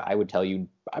failure, I would tell you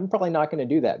I'm probably not going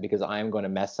to do that because I'm going to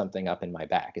mess something up in my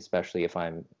back, especially if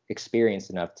I'm experienced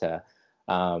enough to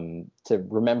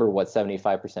remember what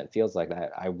 75% feels like.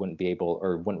 That I wouldn't be able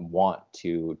or wouldn't want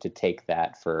to take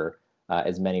that for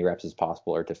as many reps as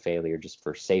possible or to failure just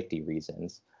for safety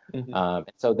reasons.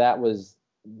 So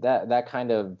that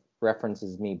kind of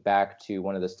references me back to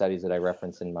one of the studies that I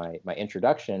referenced in my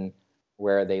introduction,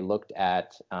 where they looked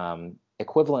at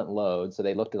equivalent load. So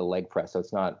they looked at the leg press. So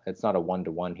it's not a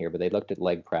 1-to-1 here, but they looked at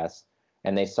leg press,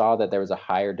 and they saw that there was a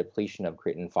higher depletion of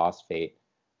creatine phosphate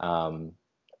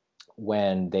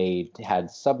when they had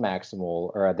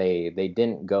submaximal, or they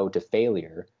didn't go to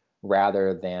failure,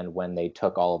 rather than when they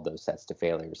took all of those sets to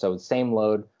failure. So same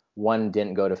load, one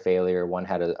didn't go to failure, one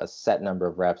had a set number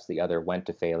of reps, the other went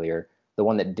to failure. The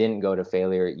one that didn't go to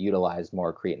failure utilized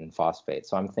more creatine phosphate.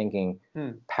 So I'm thinking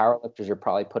powerlifters are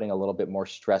probably putting a little bit more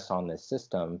stress on this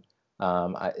system.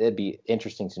 It'd be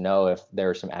interesting to know if there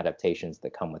are some adaptations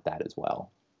that come with that as well.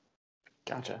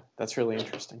 Gotcha. That's really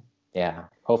interesting. Yeah.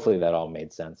 Hopefully that all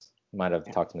made sense. Might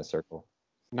have talked in a circle.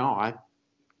 No,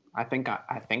 I think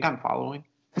I'm following.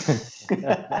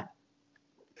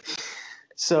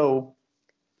 So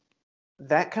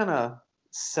that kind of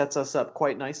sets us up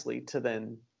quite nicely to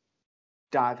then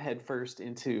dive headfirst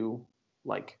into,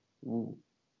 like,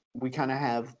 we kind of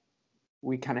have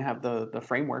the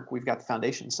framework, we've got the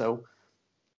foundation. So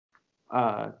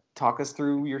talk us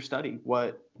through your study.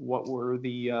 What were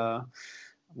the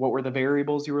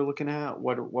variables you were looking at?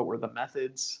 What were the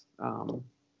methods?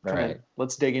 Right.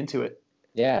 Let's dig into it.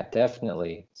 Yeah,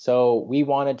 definitely. So we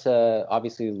wanted to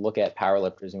obviously look at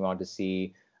powerlifters, and we wanted to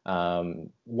see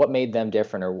what made them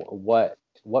different, or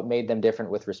what made them different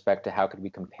with respect to how could we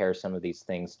compare some of these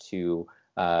things to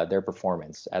their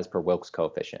performance as per Wilks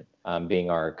coefficient, being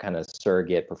our kind of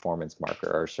surrogate performance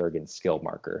marker, or surrogate skill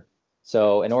marker.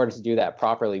 So in order to do that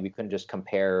properly, we couldn't just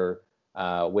compare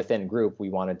within group. We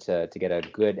wanted to get a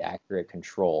good, accurate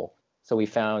control. So we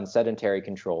found sedentary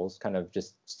controls, kind of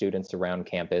just students around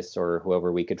campus or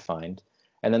whoever we could find.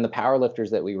 And then the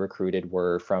powerlifters that we recruited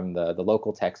were from the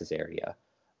local Texas area.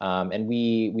 And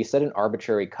we set an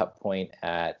arbitrary cut point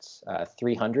at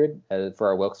 300 for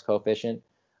our Wilks coefficient.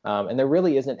 And there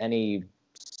really isn't any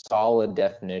solid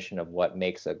definition of what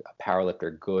makes a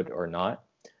powerlifter good or not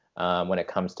when it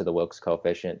comes to the Wilks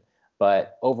coefficient.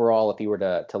 But overall, if you were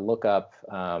to look up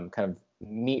kind of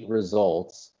meet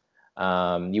results,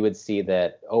 you would see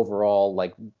that overall,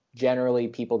 like generally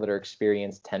people that are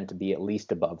experienced tend to be at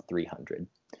least above 300.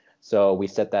 So we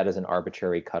set that as an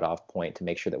arbitrary cutoff point to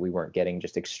make sure that we weren't getting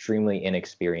just extremely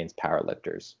inexperienced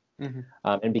powerlifters.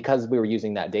 And because we were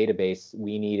using that database,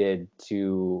 they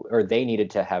needed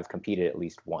to have competed at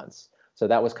least once. So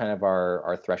that was kind of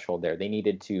our threshold there. They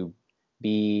needed to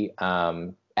be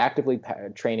actively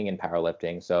training in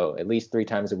powerlifting, so at least 3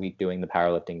 times a week doing the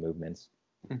powerlifting movements.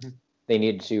 Mm-hmm. They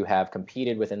needed to have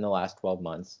competed within the last 12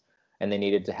 months, and they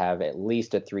needed to have at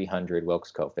least a 300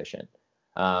 Wilks coefficient.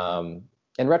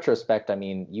 In retrospect, I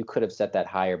mean, you could have set that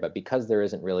higher, but because there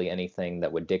isn't really anything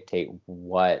that would dictate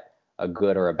what a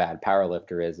good or a bad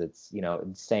powerlifter is, it's,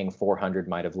 saying 400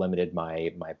 might have limited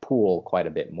my pool quite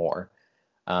a bit more.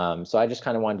 So I just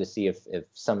kind of wanted to see if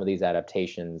some of these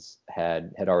adaptations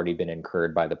had already been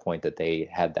incurred by the point that they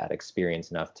had that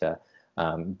experience enough to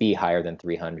be higher than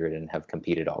 300 and have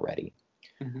competed already.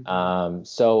 Mm-hmm.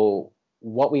 So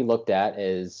what we looked at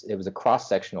is it was a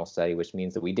cross-sectional study, which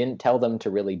means that we didn't tell them to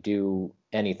really do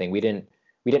anything. We didn't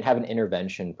have an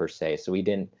intervention per se. So we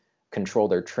didn't control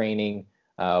their training.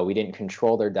 We didn't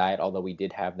control their diet, although we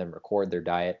did have them record their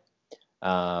diet.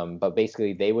 But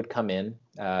basically they would come in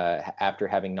after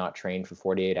having not trained for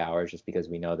 48 hours, just because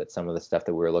we know that some of the stuff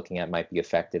that we were looking at might be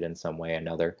affected in some way or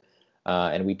another.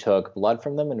 And we took blood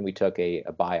from them and we took a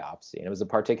biopsy. And it was a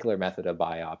particular method of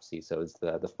biopsy. So it's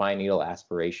the fine needle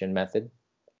aspiration method,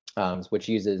 which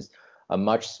uses a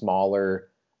much smaller,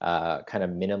 kind of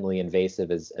minimally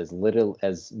invasive, as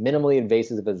minimally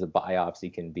invasive as a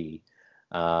biopsy can be,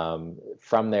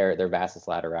 from their vastus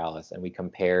lateralis. And we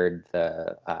compared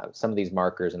some of these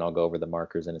markers, and I'll go over the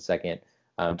markers in a second,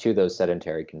 to those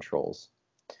sedentary controls.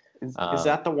 Is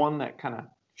that the one that kind of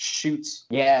shoots?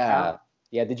 Yeah. out?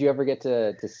 Yeah, did you ever get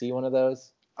to see one of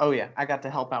those? Oh yeah, I got to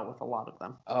help out with a lot of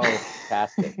them. Oh,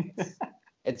 fantastic.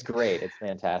 It's great. It's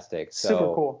fantastic. So,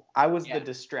 super cool. I was the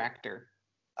distractor.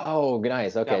 Oh,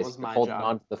 nice. Okay, that was my holding job.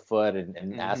 on to the foot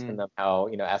and asking them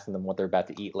asking them what they're about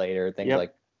to eat later, things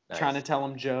like nice. Trying to tell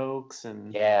them jokes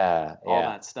and all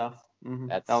that stuff. Mm-hmm.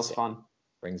 That was fun.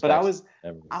 But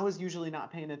I was usually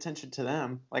not paying attention to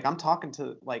them. Like I'm talking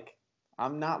to, like,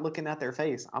 I'm not looking at their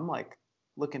face. I'm like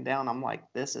looking down. I'm like,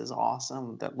 this is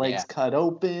awesome. That legs cut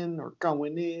open or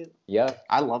going in. Yep.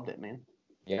 I loved it, man.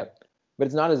 Yep. But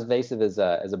it's not as invasive as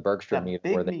a Bergstrom needle.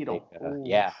 Big needle.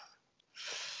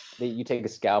 You take a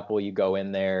scalpel, you go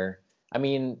in there. I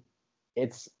mean,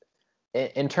 it's,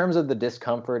 in terms of the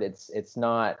discomfort, it's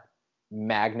not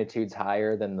magnitudes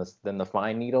higher than the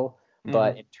fine needle. Mm-hmm.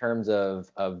 But in terms of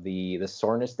the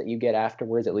soreness that you get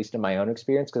afterwards, at least in my own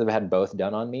experience, because I've had both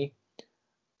done on me,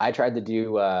 I tried to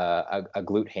do a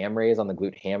glute ham raise on the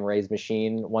glute ham raise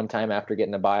machine one time after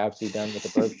getting a biopsy done with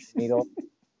the Bergstrom needle.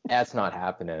 That's not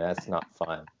happening. That's not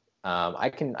fun. I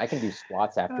can do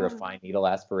squats after a fine needle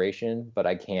aspiration, but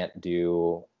I can't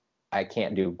do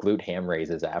glute ham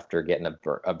raises after getting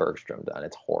a Bergstrom done.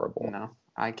 It's horrible. No,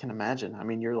 I can imagine. I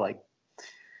mean, you're like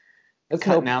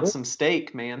cutting out some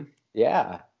steak, man.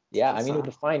 Yeah. I mean, with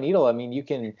the fine needle, I mean, you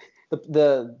can,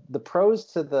 the pros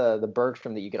to the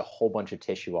Bergstrom, that you get a whole bunch of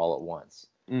tissue all at once.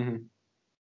 Mm-hmm.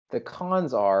 The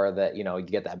cons are that, you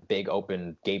get that big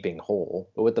open gaping hole.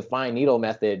 But with the fine needle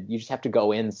method, you just have to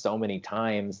go in so many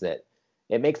times that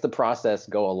it makes the process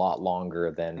go a lot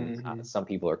longer than some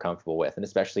people are comfortable with. And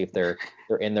especially if they're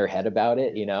in their head about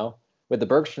it, With the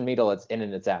Bergstrom needle, it's in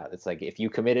and it's out. It's like if you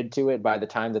committed to it, by the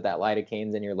time that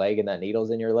lidocaine's in your leg and that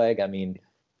needle's in your leg, I mean,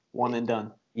 one and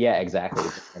done. Yeah, exactly.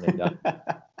 One and done.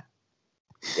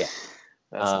 Yeah.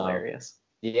 That's hilarious.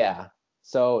 Yeah.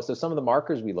 So some of the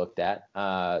markers we looked at,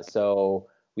 so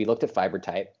we looked at fiber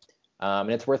type,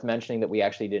 and it's worth mentioning that we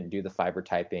actually didn't do the fiber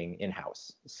typing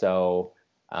in-house. So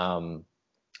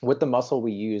with the muscle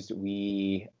we used,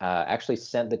 we actually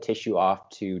sent the tissue off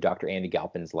to Dr. Andy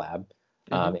Galpin's lab.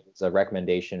 It was a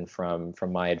recommendation from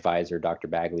my advisor, Dr.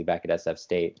 Bagley, back at SF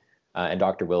State, and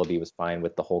Dr. Willoughby was fine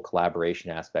with the whole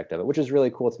collaboration aspect of it, which is really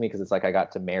cool to me because it's like I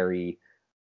got to marry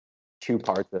two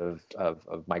parts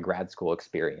of my grad school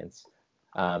experience.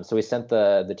 So we sent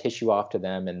the tissue off to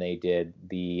them, and they did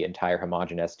the entire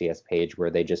Homogen SDS page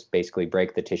where they just basically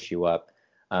break the tissue up.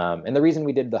 And the reason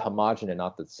we did the Homogen and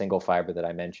not the single fiber that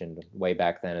I mentioned way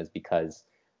back then is because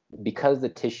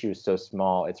the tissue is so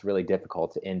small, it's really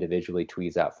difficult to individually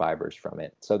tweeze out fibers from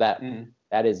it. So that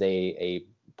is a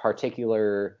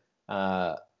particular,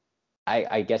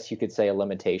 I guess you could say a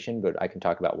limitation, but I can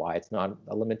talk about why it's not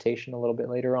a limitation a little bit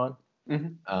later on.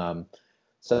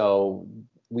 So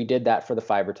we did that for the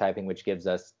fiber typing, which gives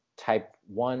us type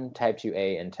 1, type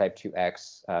 2A, and type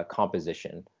 2X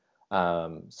composition.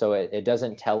 So it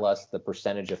doesn't tell us the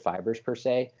percentage of fibers per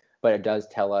se, but it does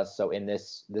tell us, so in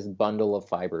this bundle of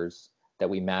fibers that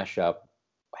we mash up,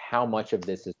 how much of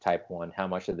this is type 1, how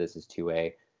much of this is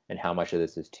 2A, and how much of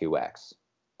this is 2X.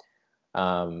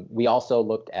 We also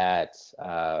looked at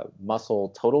muscle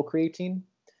total creatine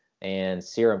and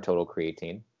serum total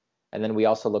creatine. And then we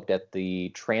also looked at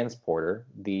the transporter,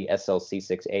 the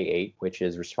SLC6A8, which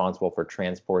is responsible for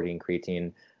transporting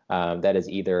creatine that is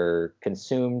either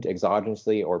consumed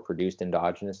exogenously or produced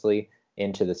endogenously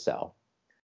into the cell.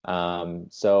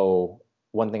 So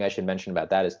one thing I should mention about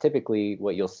that is typically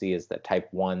what you'll see is that type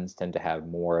 1s tend to have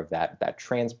more of that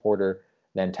transporter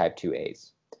than type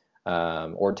 2As,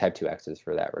 or type 2Xs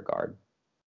for that regard.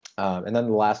 And then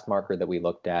the last marker that we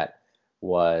looked at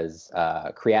was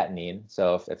creatinine.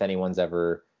 So if anyone's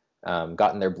ever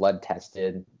gotten their blood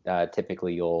tested,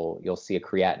 typically you'll see a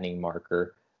creatinine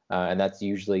marker, and that's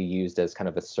usually used as kind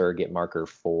of a surrogate marker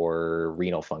for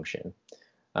renal function.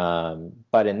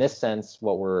 But in this sense,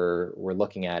 what we're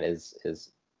looking at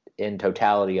is in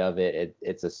totality of it,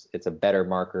 it's a better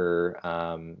marker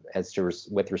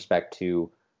with respect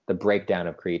to the breakdown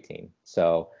of creatine.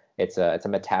 So it's a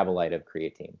metabolite of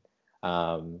creatine.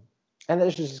 And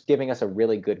that's just giving us a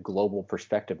really good global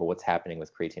perspective of what's happening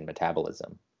with creatine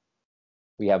metabolism.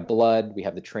 We have blood, we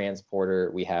have the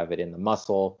transporter, we have it in the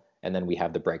muscle, and then we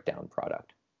have the breakdown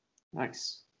product.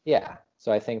 Nice. Yeah.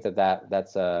 So I think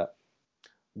that's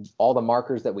all the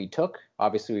markers that we took.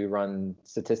 Obviously, we run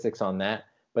statistics on that,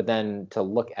 but then to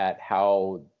look at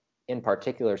how, in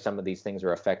particular, some of these things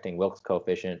are affecting Wilks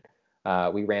coefficient.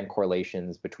 We ran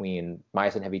correlations between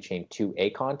myosin heavy chain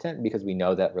 2A content because we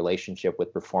know that relationship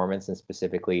with performance and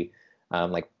specifically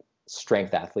like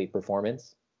strength athlete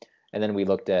performance. And then we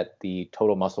looked at the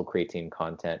total muscle creatine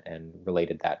content and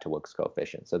related that to Wilks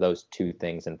coefficient. So those two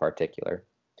things in particular.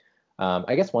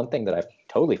 I guess one thing that I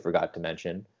totally forgot to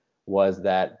mention was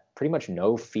that pretty much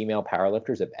no female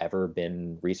powerlifters have ever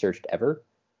been researched ever.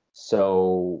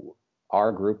 So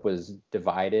our group was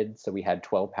divided. So we had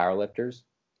 12 powerlifters.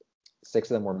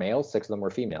 6 of them were males, 6 of them were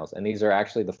females. And these are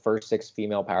actually the first 6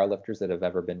 female powerlifters that have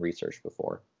ever been researched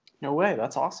before. No way.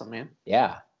 That's awesome, man.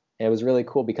 Yeah. And it was really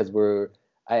cool because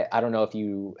I don't know if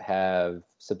you have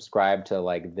subscribed to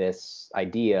like this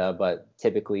idea, but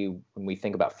typically when we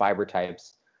think about fiber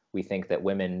types, we think that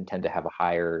women tend to have a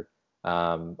higher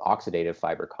oxidative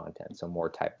fiber content, so more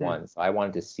type 1. So I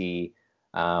wanted to see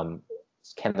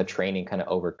can the training kind of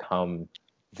overcome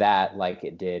that like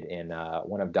it did in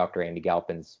one of Dr. Andy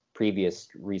Galpin's previous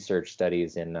research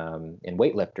studies in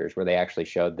weightlifters, where they actually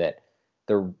showed that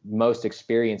the most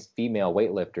experienced female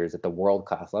weightlifters at the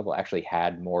world-class level actually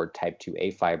had more type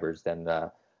 2A fibers than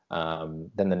the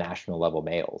national level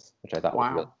males, which I thought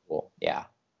was really cool. Yeah.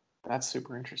 That's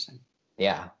super interesting.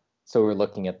 Yeah. So we're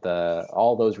looking at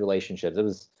all those relationships.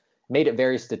 It made it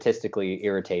very statistically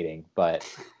irritating, but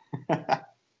but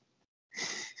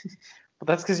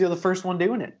that's because you're the first one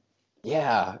doing it.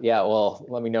 Yeah. Well,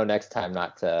 let me know next time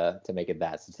not to make it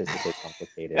that statistically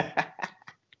complicated.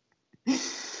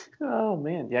 Oh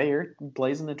man, yeah, you're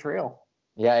blazing the trail.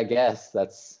 Yeah, I guess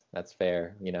that's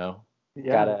fair. Yeah.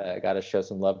 Gotta show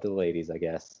some love to the ladies, I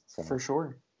guess. So. For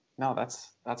sure. No,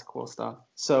 that's cool stuff.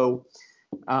 So,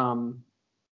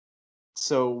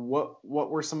 what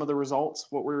were some of the results?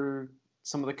 What were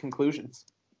some of the conclusions?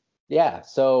 Yeah.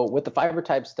 So with the fiber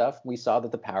type stuff, we saw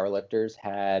that the powerlifters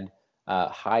had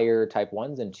higher type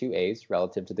 1s and 2As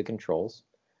relative to the controls,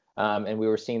 and we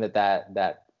were seeing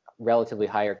that relatively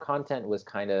higher content was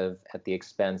kind of at the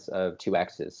expense of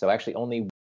 2Xs. So actually only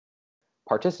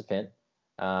participant,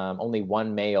 only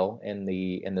one male in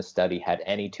the study had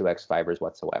any 2X fibers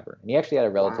whatsoever. And he actually had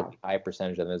a relatively high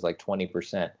percentage of them. It was like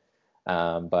 20%.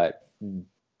 But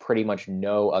pretty much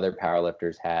no other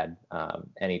powerlifters had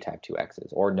any type 2Xs,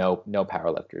 or no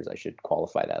powerlifters. I should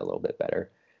qualify that a little bit better.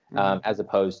 As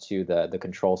opposed to the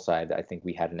control side, I think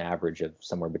we had an average of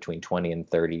somewhere between 20 and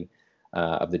 30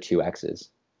 of the 2Xs.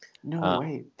 No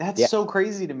way. That's so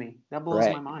crazy to me. That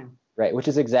blows my mind. Right, which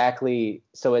is exactly,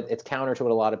 so it's counter to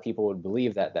what a lot of people would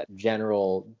believe, that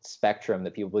general spectrum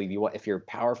that people believe if you're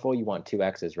powerful, you want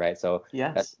 2Xs, right? So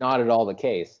that's not at all the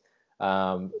case.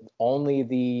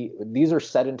 These are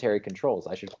sedentary controls,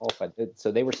 I should qualify.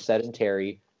 So they were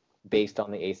sedentary based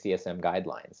on the ACSM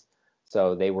guidelines.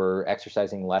 So they were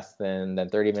exercising less than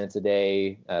 30 minutes a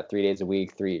day, 3 days a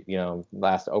week,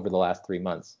 over the last 3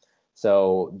 months.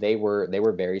 So they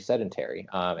were very sedentary,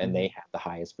 and they had the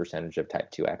highest percentage of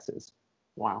type 2Xs.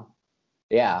 Wow.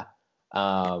 Yeah.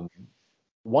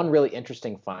 One really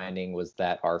interesting finding was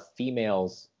that our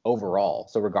females overall,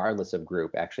 so regardless of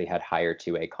group, actually had higher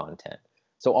 2A content.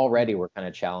 So already we're kind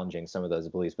of challenging some of those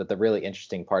beliefs, but the really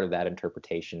interesting part of that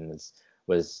interpretation was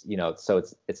so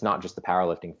it's not just the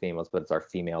powerlifting females, but it's our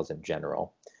females in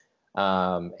general.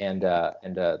 The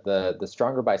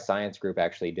Stronger by Science group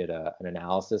actually did an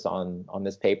analysis on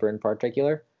this paper in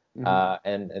particular,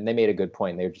 and they made a good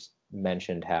point. They just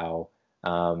mentioned how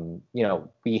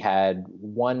we had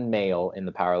one male in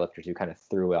the powerlifters who kind of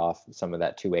threw off some of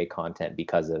that 2A content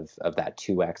because of that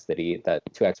 2X that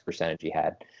 2X percentage he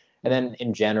had, And then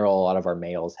in general, a lot of our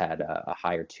males had a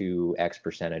higher 2X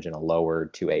percentage and a lower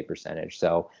 2A percentage.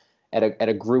 So at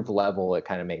a group level, it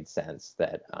kind of made sense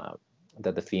that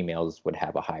that the females would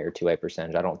have a higher 2A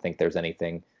percentage. I don't think there's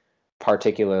anything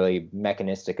particularly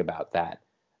mechanistic about that.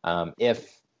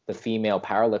 If the female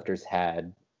powerlifters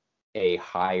had a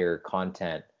higher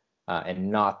content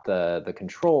and not the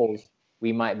controls,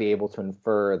 we might be able to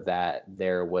infer that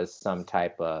there was some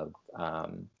type of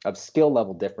skill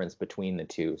level difference between the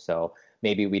two. So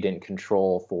maybe we didn't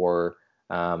control for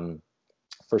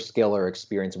skill or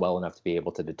experience well enough to be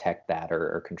able to detect that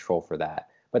or control for that.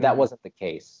 But that wasn't the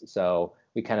case. So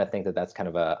we kind of think that that's kind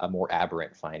of a more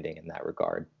aberrant finding in that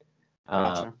regard.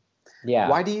 Gotcha. Yeah.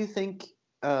 Why do you think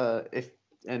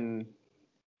and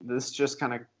this just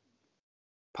kind of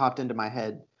popped into my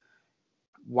head,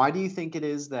 why do you think it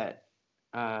is that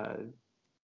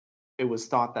it was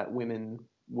thought that women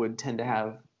would tend to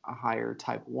have a higher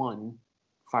type 1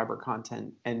 fiber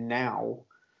content, and now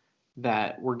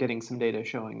that we're getting some data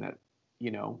showing that,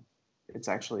 it's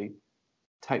actually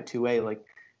type 2A, like,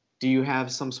 do you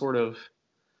have some sort of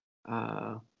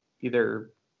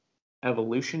either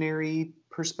evolutionary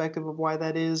perspective of why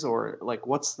that is, or like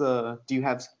do you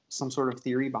have some sort of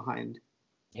theory behind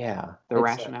the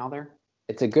rationale there?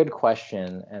 It's a good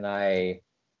question, and I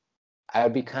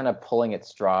would be kind of pulling at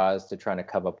straws to try to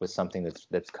come up with something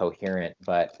that's coherent.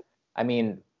 But I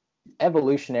mean,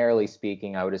 evolutionarily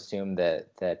speaking, I would assume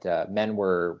that men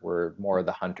were more of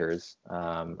the hunters.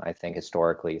 I think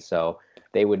historically, so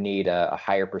they would need a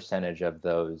higher percentage of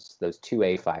those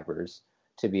 2A fibers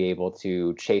to be able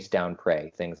to chase down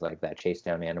prey, things like that, chase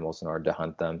down animals in order to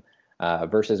hunt them,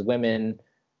 versus women.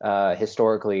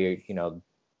 Historically,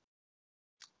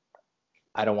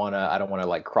 I don't want to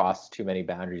like cross too many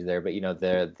boundaries there, but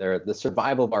the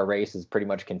survival of our race is pretty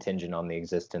much contingent on the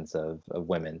existence of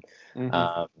women.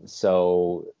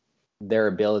 So their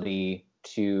ability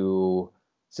to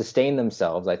sustain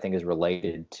themselves, I think, is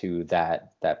related to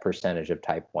that percentage of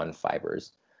type 1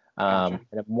 fibers. Gotcha.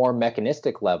 At a more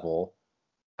mechanistic level,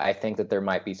 I think that there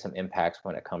might be some impacts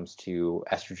when it comes to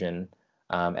estrogen.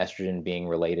 Estrogen being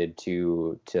related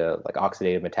to like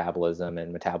oxidative metabolism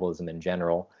and metabolism in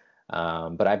general.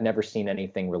 But I've never seen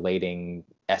anything relating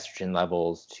estrogen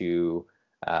levels to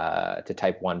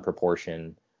type 1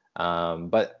 proportion.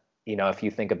 But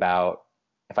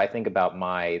if I think about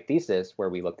my thesis where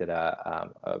we looked at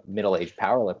a middle-aged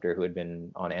powerlifter who had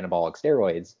been on anabolic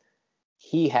steroids,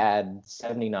 he had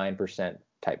 79%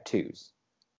 type 2s.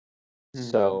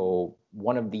 So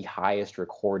one of the highest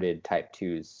recorded type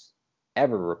 2s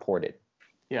ever reported.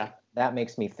 Yeah. That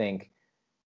makes me think.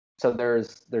 So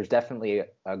there's definitely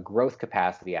a growth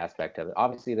capacity aspect of it.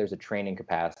 Obviously, there's a training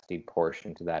capacity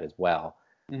portion to that as well.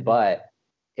 But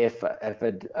if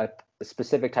a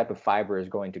specific type of fiber is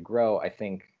going to grow, I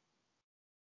think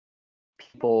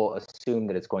people assume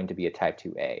that it's going to be a type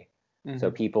 2A. So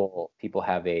people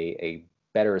have a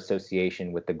better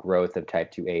association with the growth of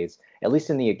type 2As, at least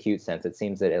in the acute sense. It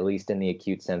seems that at least in the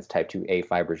acute sense, type 2A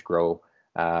fibers grow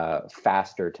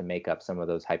faster to make up some of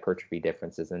those hypertrophy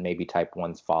differences, and maybe type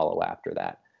 1s follow after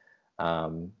that.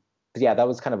 But yeah, that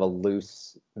was kind of a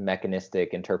loose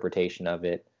mechanistic interpretation of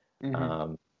it.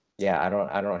 Yeah, I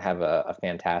don't have a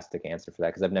fantastic answer for that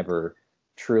because I've never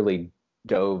truly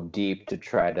dove deep to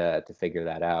try to figure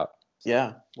that out.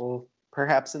 Yeah, well,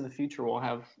 perhaps in the future we'll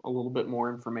have a little bit more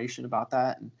information about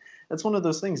that, and that's one of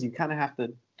those things you kind of have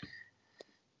to,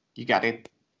 you got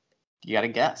to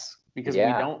guess, because we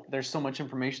don't. There's so much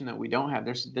information that we don't have.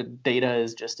 The data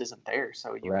isn't there.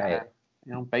 So you kind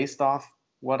of, based off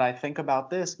what I think about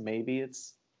this, maybe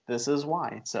this is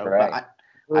why. So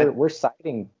but we're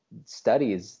citing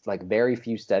studies, like very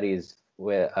few studies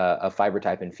with a fiber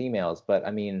type in females. But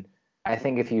I mean, I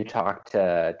think if you talk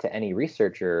to any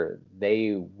researcher,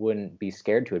 they wouldn't be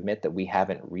scared to admit that we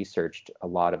haven't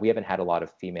had a lot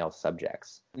of female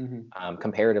subjects.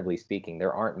 Comparatively speaking,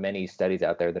 there aren't many studies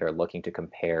out there that are looking to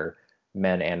compare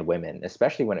men and women,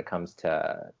 especially when it comes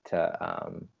to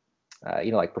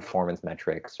like performance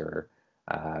metrics or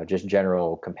just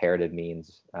general comparative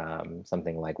means,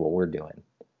 something like what we're doing.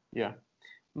 Yeah.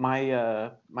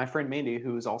 My friend Mandy,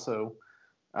 who's also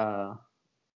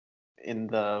in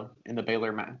the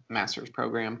Baylor Master's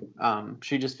program,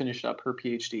 she just finished up her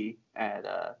PhD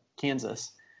at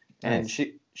Kansas, and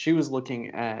she was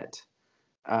looking at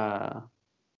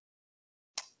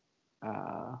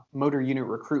motor unit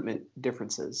recruitment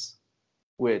differences,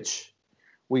 which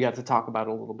we got to talk about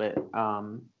a little bit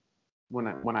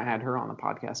when I had her on the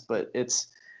podcast. But it's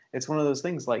one of those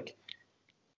things, like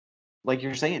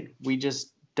you're saying, we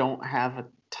just don't have a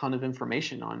ton of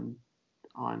information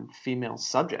on female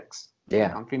subjects.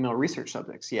 Yeah. on female research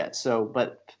subjects yet. So,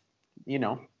 but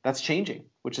that's changing,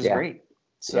 which is Yeah. great.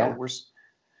 So Yeah. we're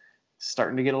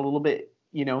starting to get a little bit,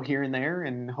 here and there,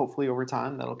 and hopefully over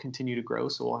time that'll continue to grow.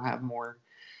 So we'll have more,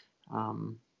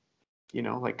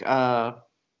 like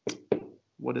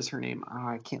what is her name? Oh,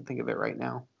 I can't think of it right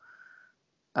now.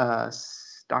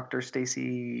 Dr.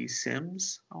 Stacy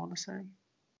Sims, I want to say.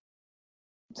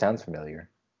 Sounds familiar.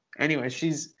 Anyway,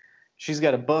 she's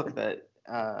got a book that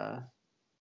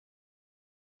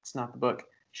it's not the book.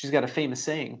 She's got a famous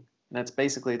saying, and that's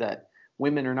basically that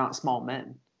women are not small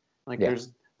men. Like Yeah.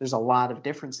 there's a lot of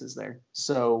differences there.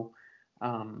 So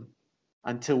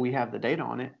until we have the data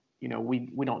on it,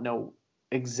 we don't know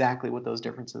exactly what those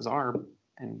differences are,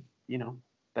 and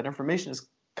that information is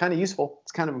kind of useful.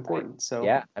 It's kind of important. So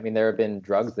yeah, I mean, there have been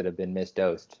drugs that have been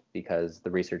misdosed because the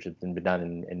research has been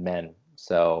done in men.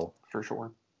 So for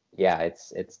sure. yeah,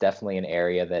 it's definitely an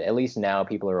area that at least now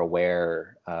people are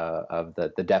aware of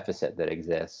the deficit that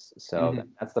exists. So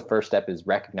that's the first step, is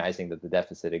recognizing that the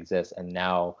deficit exists, and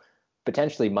now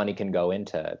potentially money can go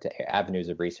into avenues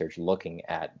of research looking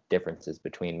at differences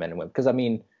between men and women. Because I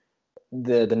mean,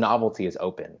 the novelty is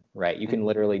open, right? You can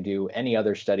literally do any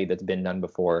other study that's been done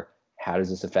before. How does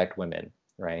this affect women,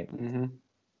 right?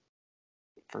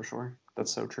 For sure,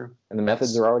 that's so true. And the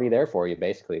methods are already there for you,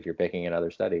 basically, if you're picking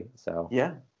another study. So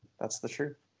yeah, that's the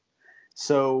truth.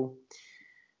 So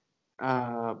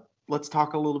let's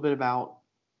talk a little bit about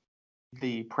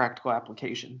the practical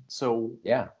application. So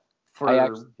yeah, I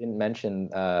actually didn't mention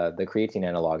the creatine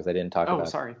analogs. I didn't talk about. Oh,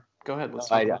 sorry. Go ahead. Let's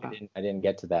talk about that. I didn't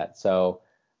get to that. So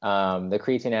the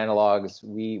creatine analogs,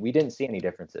 we didn't see any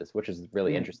differences, which is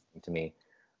really interesting to me.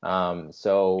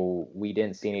 So we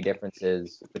didn't see any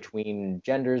differences between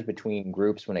genders, between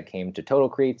groups when it came to total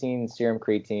creatine, serum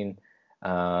creatine,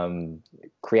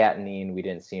 creatinine. We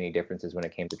didn't see any differences when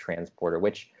it came to transporter,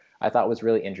 which I thought was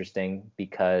really interesting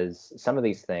because some of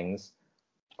these things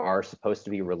are supposed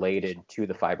to be related to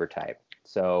the fiber type.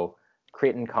 So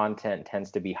creatine content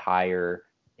tends to be higher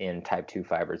in type 2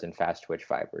 fibers and fast twitch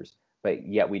fibers, but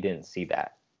yet we didn't see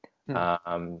that.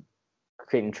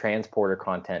 Creatine transporter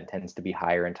content tends to be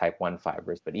higher in type 1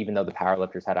 fibers, but even though the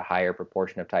powerlifters had a higher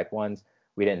proportion of type 1s,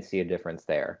 we didn't see a difference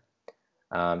there.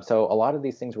 So a lot of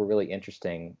these things were really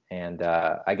interesting, and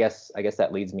I guess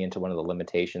that leads me into one of the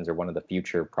limitations, or one of the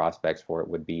future prospects for it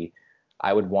would be,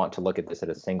 I would want to look at this at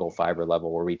a single fiber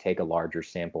level where we take a larger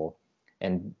sample.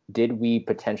 And did we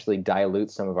potentially dilute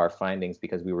some of our findings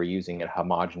because we were using a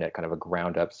homogeneous, kind of a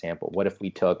ground up sample? What if we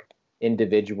took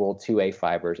individual 2A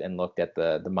fibers and looked at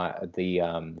the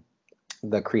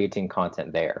creatine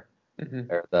content there,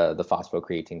 or the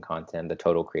phosphocreatine content, the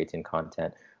total creatine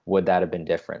content? Would that have been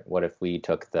different? What if we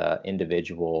took the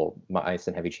individual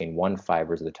myosin heavy chain 1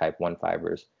 fibers of the type 1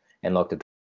 fibers and looked at the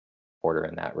order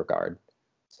in that regard?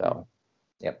 So,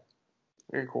 yep.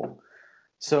 Very cool.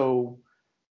 So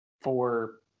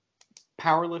for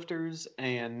powerlifters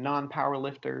and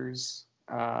non-powerlifters,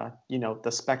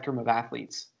 the spectrum of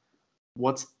athletes,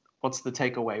 what's the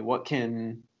takeaway? What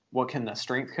can the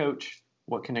strength coach,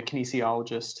 what can a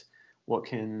kinesiologist, what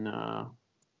can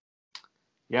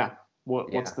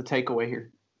what's the takeaway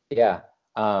here? Yeah.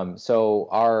 So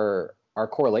our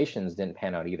correlations didn't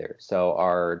pan out either. So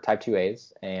our type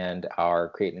 2As and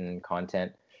our creatine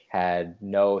content had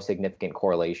no significant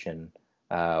correlation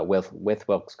with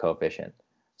Wilks coefficient.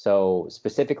 So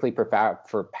specifically for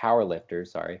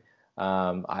powerlifters,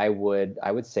 I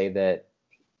would say that,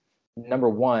 number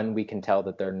one, we can tell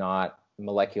that they're not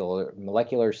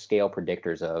molecular scale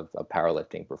predictors of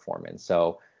powerlifting performance.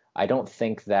 So I don't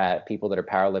think that people that are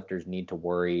powerlifters need to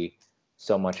worry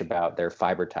so much about their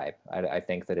fiber type. I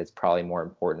think that it's probably more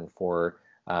important for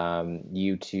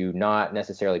you to not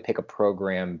necessarily pick a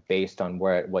program based on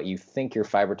what you think your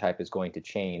fiber type is going to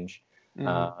change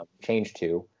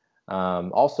to.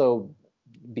 Also,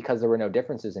 because there were no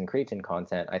differences in creatine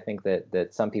content, I think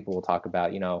that some people will talk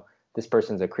about, this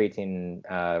person's a creatine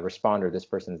responder, this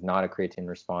person's not a creatine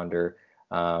responder.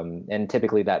 And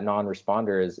typically that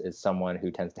non-responder is someone who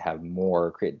tends to have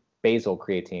more basal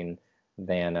creatine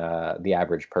than the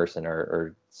average person,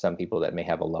 or some people that may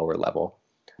have a lower level.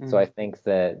 So I think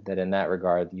that in that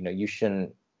regard, you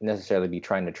shouldn't necessarily be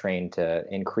trying to train to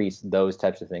increase those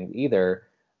types of things either.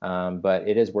 But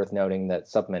it is worth noting that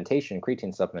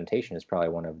creatine supplementation is probably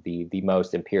one of the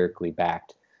most empirically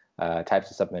backed types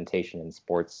of supplementation in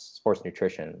sports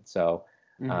nutrition. So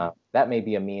that may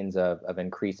be a means of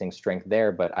increasing strength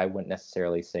there, but I wouldn't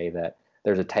necessarily say that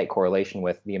there's a tight correlation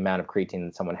with the amount of creatine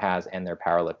that someone has and their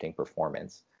powerlifting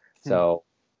performance. So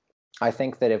I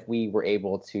think that if we were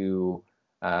able to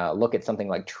look at something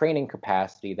like training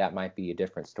capacity, that might be a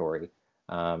different story.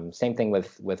 Same thing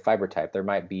with fiber type. There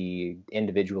might be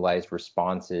individualized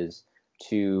responses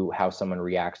to how someone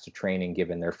reacts to training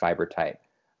given their fiber type.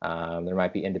 There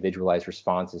might be individualized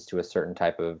responses to a certain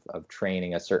type of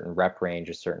training, a certain rep range,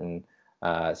 a certain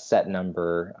set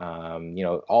number,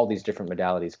 all these different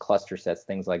modalities, cluster sets,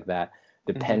 things like that,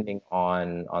 depending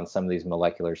on some of these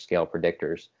molecular scale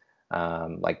predictors,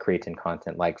 like creatine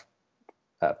content, like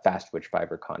fast twitch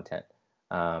fiber content.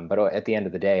 But at the end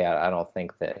of the day, I don't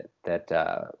think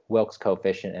that Wilks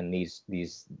coefficient and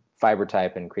these fiber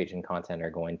type and creatine content are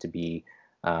going to be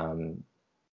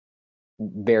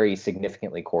very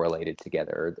significantly correlated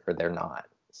together, or they're not.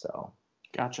 So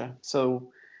Gotcha.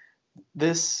 So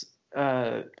this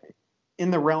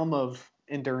in the realm of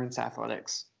endurance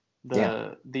athletics,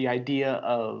 the idea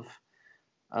of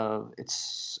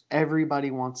it's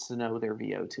everybody wants to know their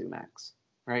VO2 max,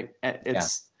 right?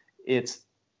 It's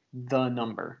the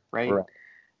number, right?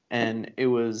 And it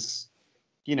was,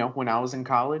 when I was in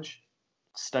college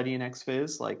studying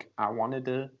XPhys, like I wanted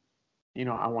to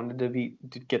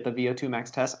get the VO2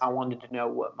 max test. I wanted to know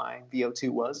what my VO2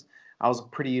 was. I was a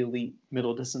pretty elite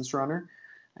middle distance runner,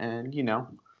 and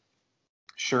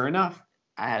sure enough,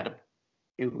 I had a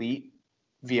elite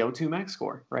VO2 max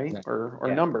score, right? Or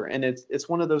number. And it's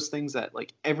one of those things that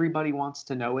like everybody wants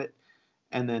to know it.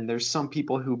 And then there's some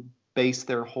people who base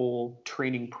their whole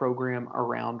training program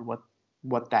around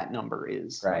what that number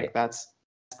is. Right. Like that's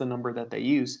the number that they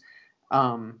use.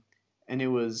 And it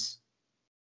was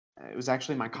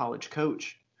actually my college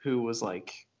coach who was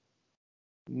like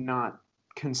not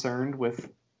concerned with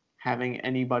having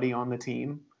anybody on the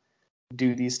team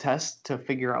do these tests to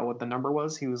figure out what the number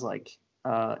was. He was like,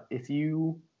 if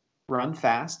you run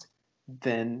fast,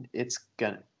 then it's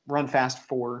gonna run fast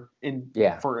for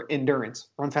endurance,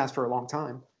 run fast for a long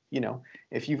time.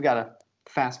 If you've got a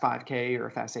fast 5K or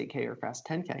a fast 8K or a fast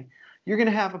 10K, you're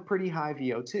gonna have a pretty high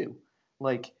VO2.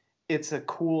 Like it's a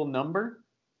cool number,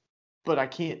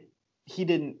 but he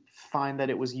didn't find that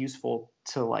it was useful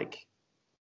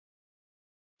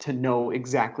to know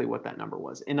exactly what that number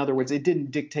was. In other words, it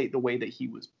didn't dictate the way that he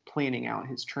was planning out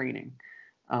his training.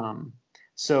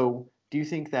 So do you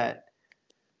think that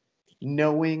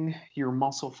knowing your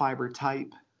muscle fiber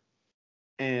type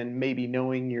and maybe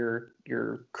knowing your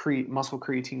muscle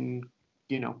creatine,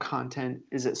 content,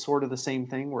 is it sort of the same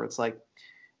thing where it's like,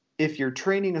 if you're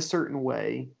training a certain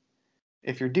way,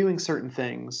 if you're doing certain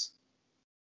things,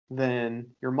 then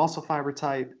your muscle fiber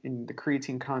type and the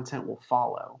creatine content will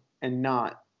follow, and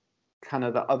not kind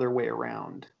of the other way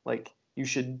around? Like you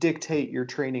should dictate your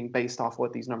training based off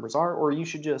what these numbers are, or you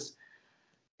should just,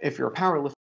 if you're a power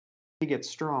lifter, you get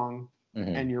strong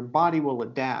and your body will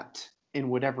adapt in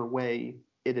whatever way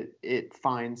it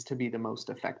finds to be the most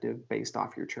effective based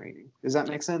off your training. Does that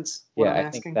make sense? I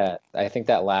think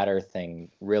that latter thing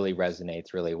really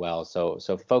resonates really well. So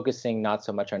focusing not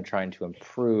so much on trying to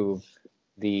improve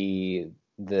the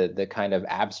kind of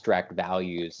abstract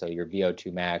values, so your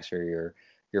VO2 max or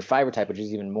your fiber type, which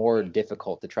is even more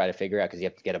difficult to try to figure out because you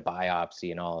have to get a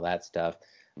biopsy and all of that stuff.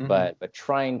 But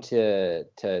trying to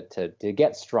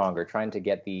get stronger, trying to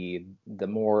get the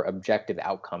more objective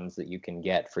outcomes that you can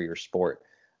get for your sport.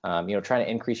 Trying to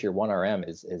increase your 1RM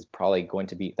is probably going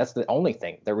to be, that's the only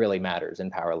thing that really matters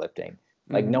in powerlifting.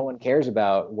 Like no one cares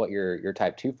about what your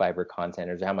type 2 fiber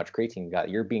content is, how much creatine you got.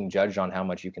 You're being judged on how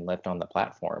much you can lift on the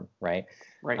platform, right?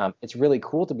 Right. It's really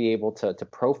cool to be able to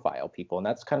profile people, and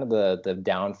that's kind of the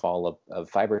downfall of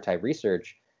fiber type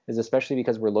research, is especially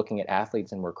because we're looking at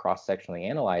athletes and we're cross-sectionally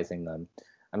analyzing them.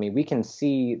 I mean, we can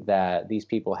see that these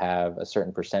people have a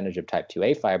certain percentage of type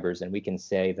 2A fibers, and we can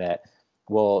say that,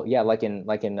 well, yeah, like in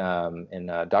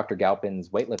Dr. Galpin's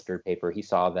weightlifter paper, he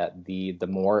saw that the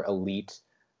more elite,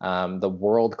 the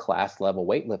world-class level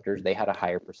weightlifters, they had a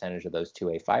higher percentage of those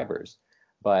 2A fibers.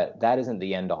 But that isn't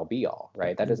the end-all be-all,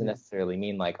 right? That doesn't necessarily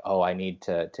mean like, oh, I need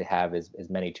to have as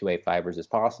many 2A fibers as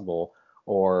possible.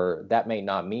 Or that may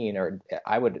not mean, or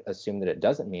I would assume that it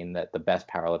doesn't mean that the best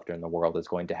powerlifter in the world is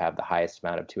going to have the highest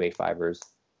amount of 2A fibers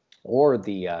or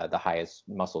the highest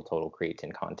muscle total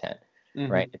creatine content,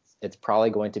 right? It's probably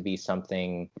going to be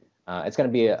something. It's going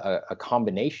to be a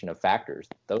combination of factors.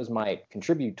 Those might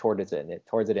contribute towards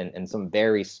it in some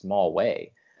very small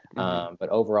way. But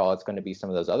overall, it's going to be some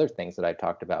of those other things that I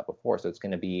talked about before. So it's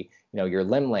going to be, your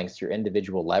limb lengths, your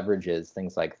individual leverages,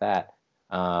 things like that.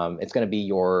 It's going to be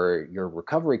your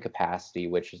recovery capacity,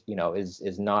 which is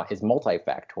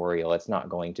multifactorial. It's not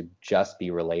going to just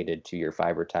be related to your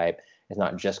fiber type. It's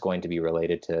not just going to be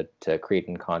related to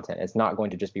creatine content. It's not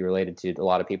going to just be related to, a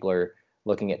lot of people are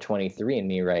looking at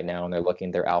 23andMe right now, and they're looking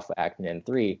at their alpha actinin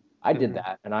 3. I did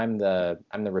that, and I'm the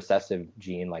recessive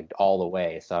gene like all the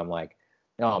way. So I'm like,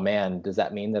 oh man, does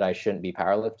that mean that I shouldn't be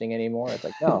powerlifting anymore? It's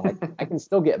like, no, I can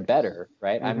still get better,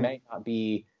 right? I may not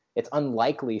be, it's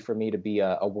unlikely for me to be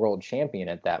a world champion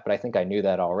at that, but I think I knew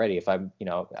that already. If I'm,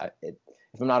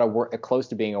 if I'm not close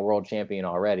to being a world champion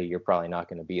already, you're probably not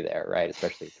going to be there, right?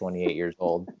 Especially at 28 years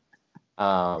old.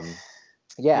 Yeah.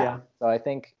 Yeah. So I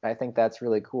think that's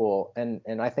really cool,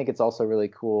 and I think it's also really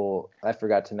cool. I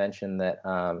forgot to mention that,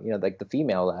 like the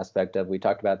female aspect of, we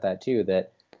talked about that too.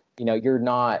 That, you're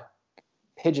not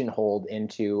pigeonholed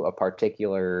into a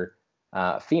particular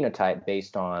phenotype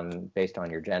based on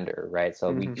your gender, right?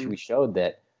 So we showed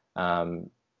that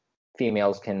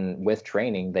females can, with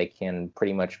training, they can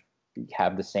pretty much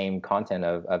have the same content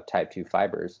of type 2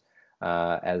 fibers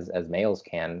as males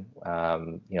can,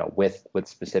 with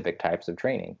specific types of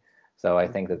training. So I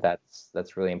think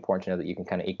that's really important to know, that you can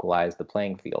kind of equalize the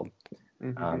playing field.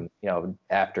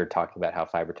 After talking about how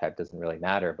fiber type doesn't really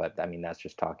matter, but I mean, that's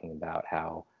just talking about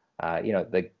how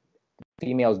the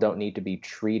females don't need to be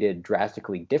treated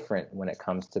drastically different when it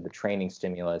comes to the training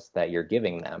stimulus that you're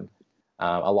giving them.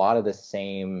 A lot of the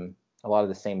same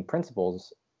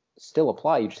principles still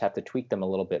apply. You just have to tweak them a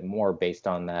little bit more based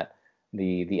on that.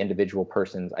 The individual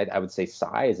person's, I would say,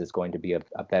 size is going to be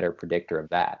a better predictor of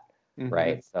that,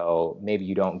 right? So maybe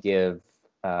you don't give,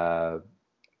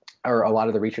 or a lot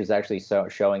of the research is actually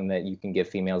showing that you can give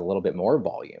females a little bit more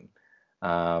volume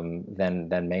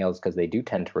than males, because they do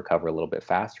tend to recover a little bit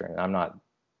faster. And I'm not,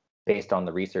 based on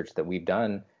the research that we've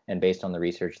done and based on the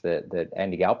research that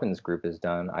Andy Galpin's group has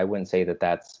done, I wouldn't say that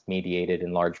that's mediated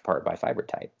in large part by fiber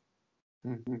type.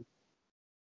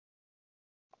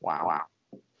 Wow.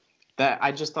 That,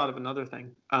 I just thought of another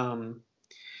thing.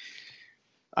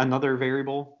 Another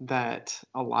variable that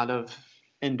a lot of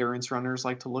endurance runners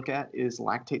like to look at is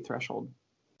lactate threshold.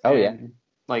 Oh, yeah.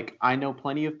 Like, I know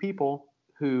plenty of people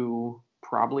who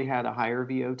probably had a higher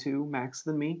VO2 max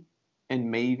than me,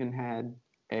 and may even had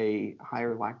a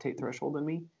higher lactate threshold than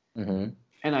me, and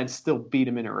I'd still beat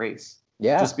them in a race.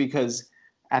 Yeah. Just because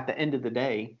at the end of the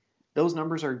day, those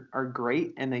numbers are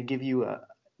great, and they give you a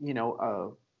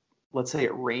let's say,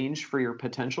 a range for your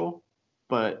potential,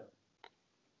 but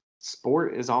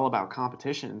sport is all about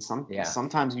competition.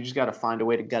 Sometimes you just got to find a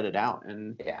way to gut it out.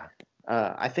 And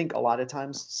I think a lot of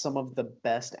times some of the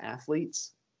best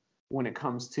athletes, when it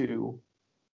comes to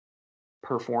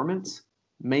performance,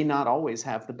 may not always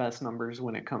have the best numbers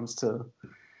when it comes to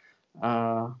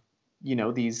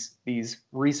these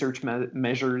research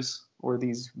measures, or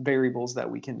these variables that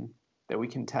we can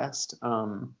test.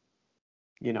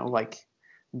 Like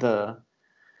the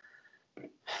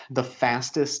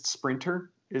fastest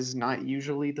sprinter is not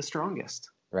usually the strongest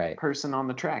person on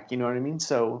the track. You know what I mean?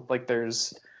 So, like,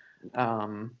 there's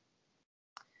all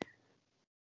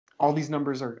these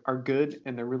numbers are good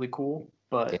and they're really cool,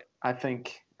 but I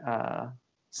think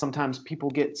sometimes people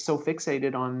get so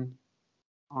fixated on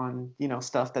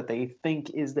stuff that they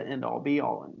think is the end all be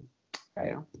all, and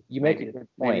you make a good point.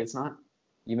 Maybe it's not.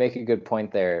 You make a good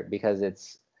point there, because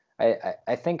it's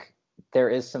I think there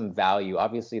is some value.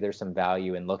 Obviously, there's some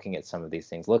value in looking at some of these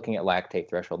things, looking at lactate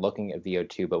threshold, looking at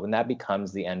VO2. But when that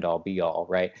becomes the end all be all,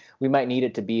 right? We might need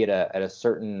it to be at a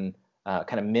certain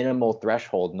kind of minimal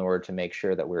threshold in order to make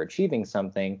sure that we're achieving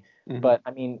something. But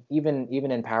I mean, even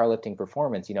in powerlifting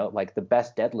performance, like the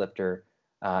best deadlifter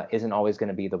isn't always going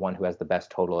to be the one who has the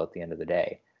best total at the end of the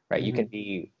day, right? You can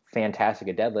be fantastic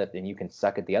at deadlift and you can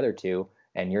suck at the other two,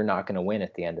 and you're not going to win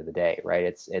at the end of the day, right?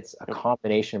 It's a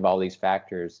combination of all these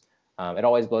factors. It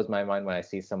always blows my mind when I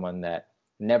see someone that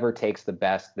never takes the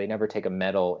best. They never take a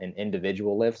medal in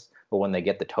individual lifts, but when they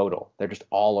get the total, they're just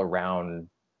all around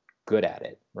good at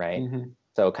it, right?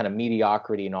 So kind of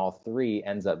mediocrity in all three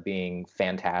ends up being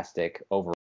fantastic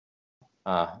overall.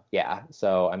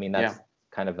 So I mean, that's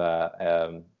kind of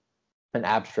an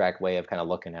abstract way of kind of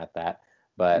looking at that.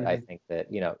 But I think that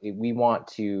we want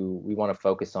to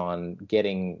focus on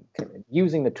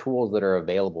using the tools that are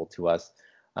available to us,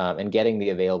 and getting the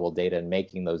available data and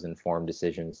making those informed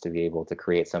decisions to be able to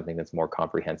create something that's more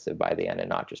comprehensive by the end, and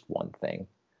not just one thing.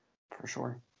 For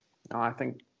sure. No, I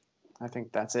think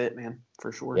that's it, man.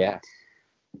 For sure. Yeah.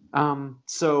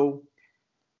 So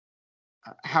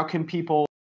how can people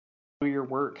do your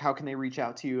work? How can they reach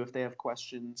out to you if they have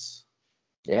questions?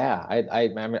 Yeah,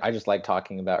 I just like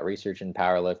talking about research and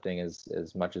powerlifting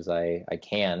as much as I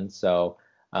can. So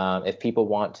if people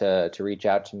want to reach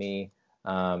out to me,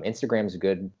 Instagram's a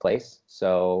good place.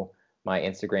 So my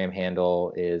Instagram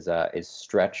handle is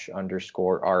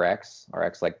stretch_RX,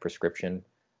 RX like prescription.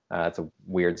 It's a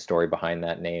weird story behind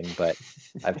that name, but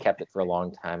I've kept it for a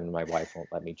long time and my wife won't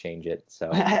let me change it.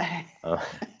 So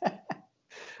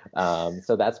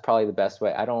So that's probably the best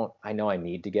way. I know I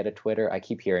need to get a Twitter. I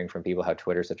keep hearing from people how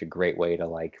Twitter is such a great way to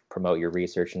like promote your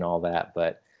research and all that.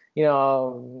 But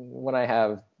when I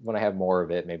have more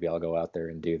of it, maybe I'll go out there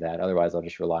and do that. Otherwise, I'll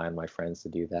just rely on my friends to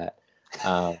do that.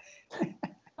 Um,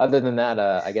 Other than that,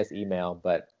 I guess email.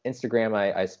 But Instagram,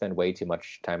 I spend way too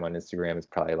much time on Instagram. It's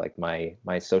probably like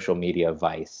my social media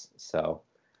vice. So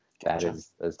that Gotcha.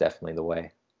 is definitely the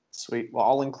way. Sweet. Well,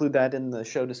 I'll include that in the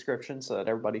show description so that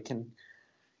everybody can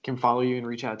follow you and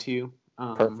reach out to you.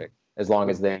 Perfect. As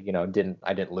long as they, I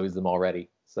didn't lose them already.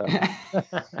 So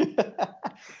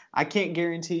I can't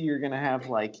guarantee you're gonna have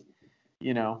like,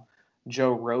 you know,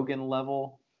 Joe Rogan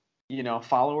level,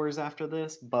 followers after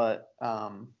this, but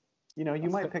you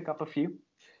might pick up a few.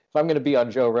 if I'm going to be on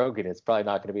Joe Rogan, it's probably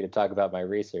not going to be to talk about my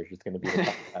research. It's going to be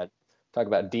to talk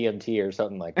about DMT or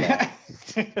something like that.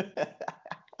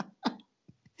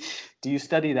 Do you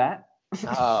study that?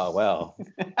 Oh, well.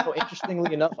 So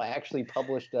interestingly enough, I actually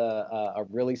published a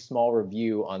really small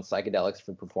review on psychedelics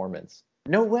for performance.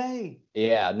 No way.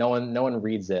 Yeah, no one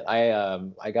reads it.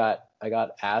 I got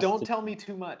asked. Don't tell me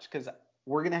too much because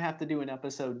we're gonna have to do an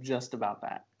episode just about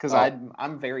that because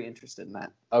I'm very interested in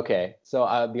that. Okay,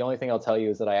 so the only thing I'll tell you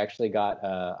is that I actually got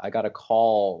a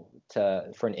call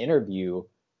for an interview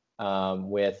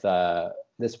with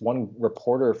this one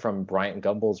reporter from Bryant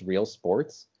Gumbel's Real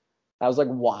Sports. I was like,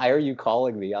 why are you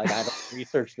calling me? Like, I don't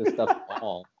research this stuff at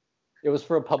all. It was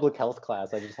for a public health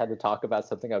class. I just had to talk about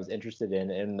something I was interested in,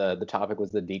 and the topic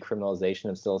was the decriminalization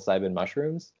of psilocybin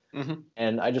mushrooms. Mm-hmm.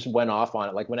 And I just went off on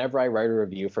it. Like, whenever I write a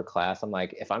review for class, I'm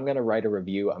like, if I'm gonna write a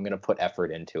review, I'm gonna put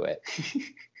effort into it.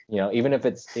 Even if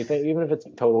it's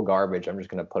total garbage, I'm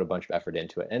just gonna put a bunch of effort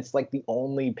into it. And it's like the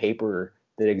only paper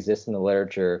that exists in the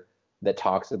literature that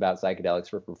talks about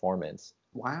psychedelics for performance.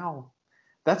 Wow,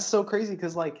 that's so crazy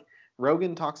because like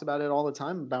Rogan talks about it all the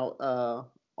time about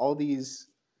all these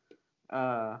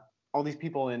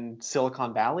people in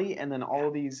Silicon Valley, and then all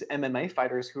these MMA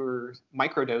fighters who are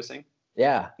microdosing.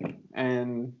 Yeah,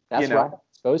 and that's why I was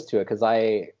exposed to it because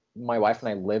my wife and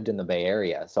I lived in the Bay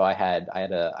Area, so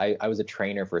I was a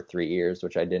trainer for 3 years,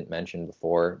 which I didn't mention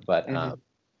before, but that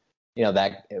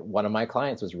one of my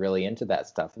clients was really into that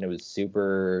stuff, and it was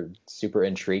super super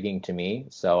intriguing to me.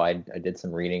 So I did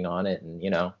some reading on it,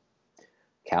 and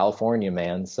California,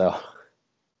 man. So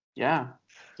we're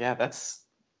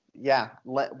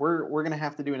gonna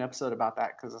have to do an episode about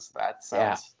that because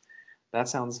that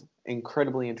sounds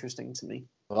incredibly interesting to me.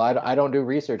 Well, I don't do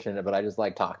research in it, but I just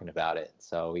like talking about it.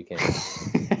 So we can.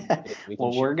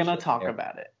 Well, we're gonna talk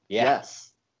about it. Yeah.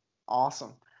 Yes.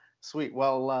 Awesome. Sweet.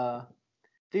 Well,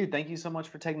 dude, thank you so much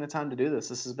for taking the time to do this.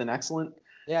 This has been excellent.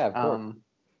 Yeah, of course.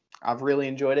 I've really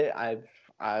enjoyed it.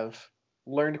 I've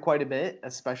learned quite a bit,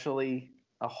 especially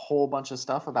a whole bunch of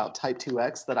stuff about type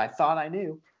 2X that I thought I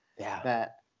knew. Yeah.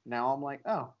 That now I'm like,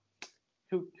 oh,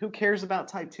 who cares about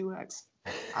type 2X?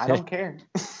 I don't care.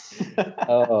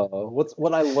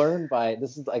 What I learned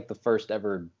this is like the first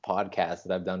ever podcast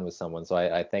that I've done with someone. So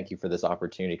I thank you for this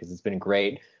opportunity because it's been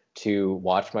great to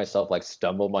watch myself like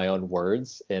stumble my own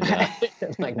words and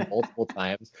like multiple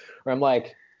times where I'm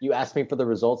like, you asked me for the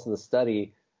results of the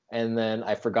study, and then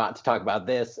I forgot to talk about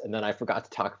this, and then I forgot to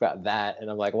talk about that,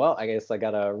 and I'm like, well, I guess I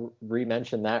gotta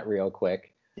re-mention that real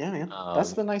quick. Yeah, man.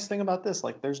 That's the nice thing about this.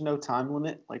 Like, there's no time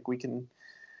limit. Like, we can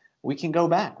go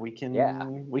back. We can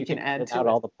add to out it.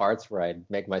 all the parts where I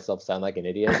make myself sound like an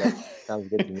idiot. That sounds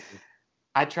good to me.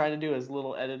 I try to do as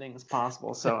little editing as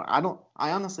possible. So I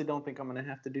honestly don't think I'm gonna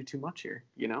have to do too much here.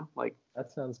 Like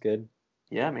that sounds good.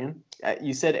 Yeah, man.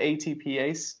 You said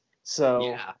ATPase, so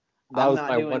yeah, that was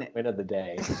my one win of the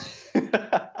day.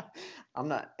 I'm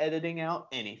not editing out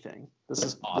anything. This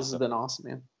has been awesome,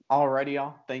 man. Alrighty,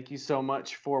 y'all. Thank you so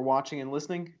much for watching and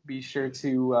listening. Be sure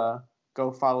to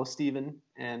go follow Steven,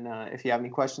 and if you have any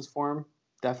questions for him,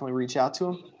 definitely reach out to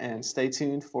him. And stay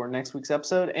tuned for next week's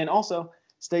episode. And also,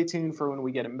 stay tuned for when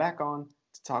we get him back on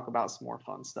to talk about some more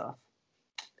fun stuff.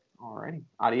 Alrighty.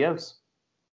 Adios.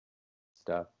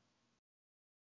 Stuff.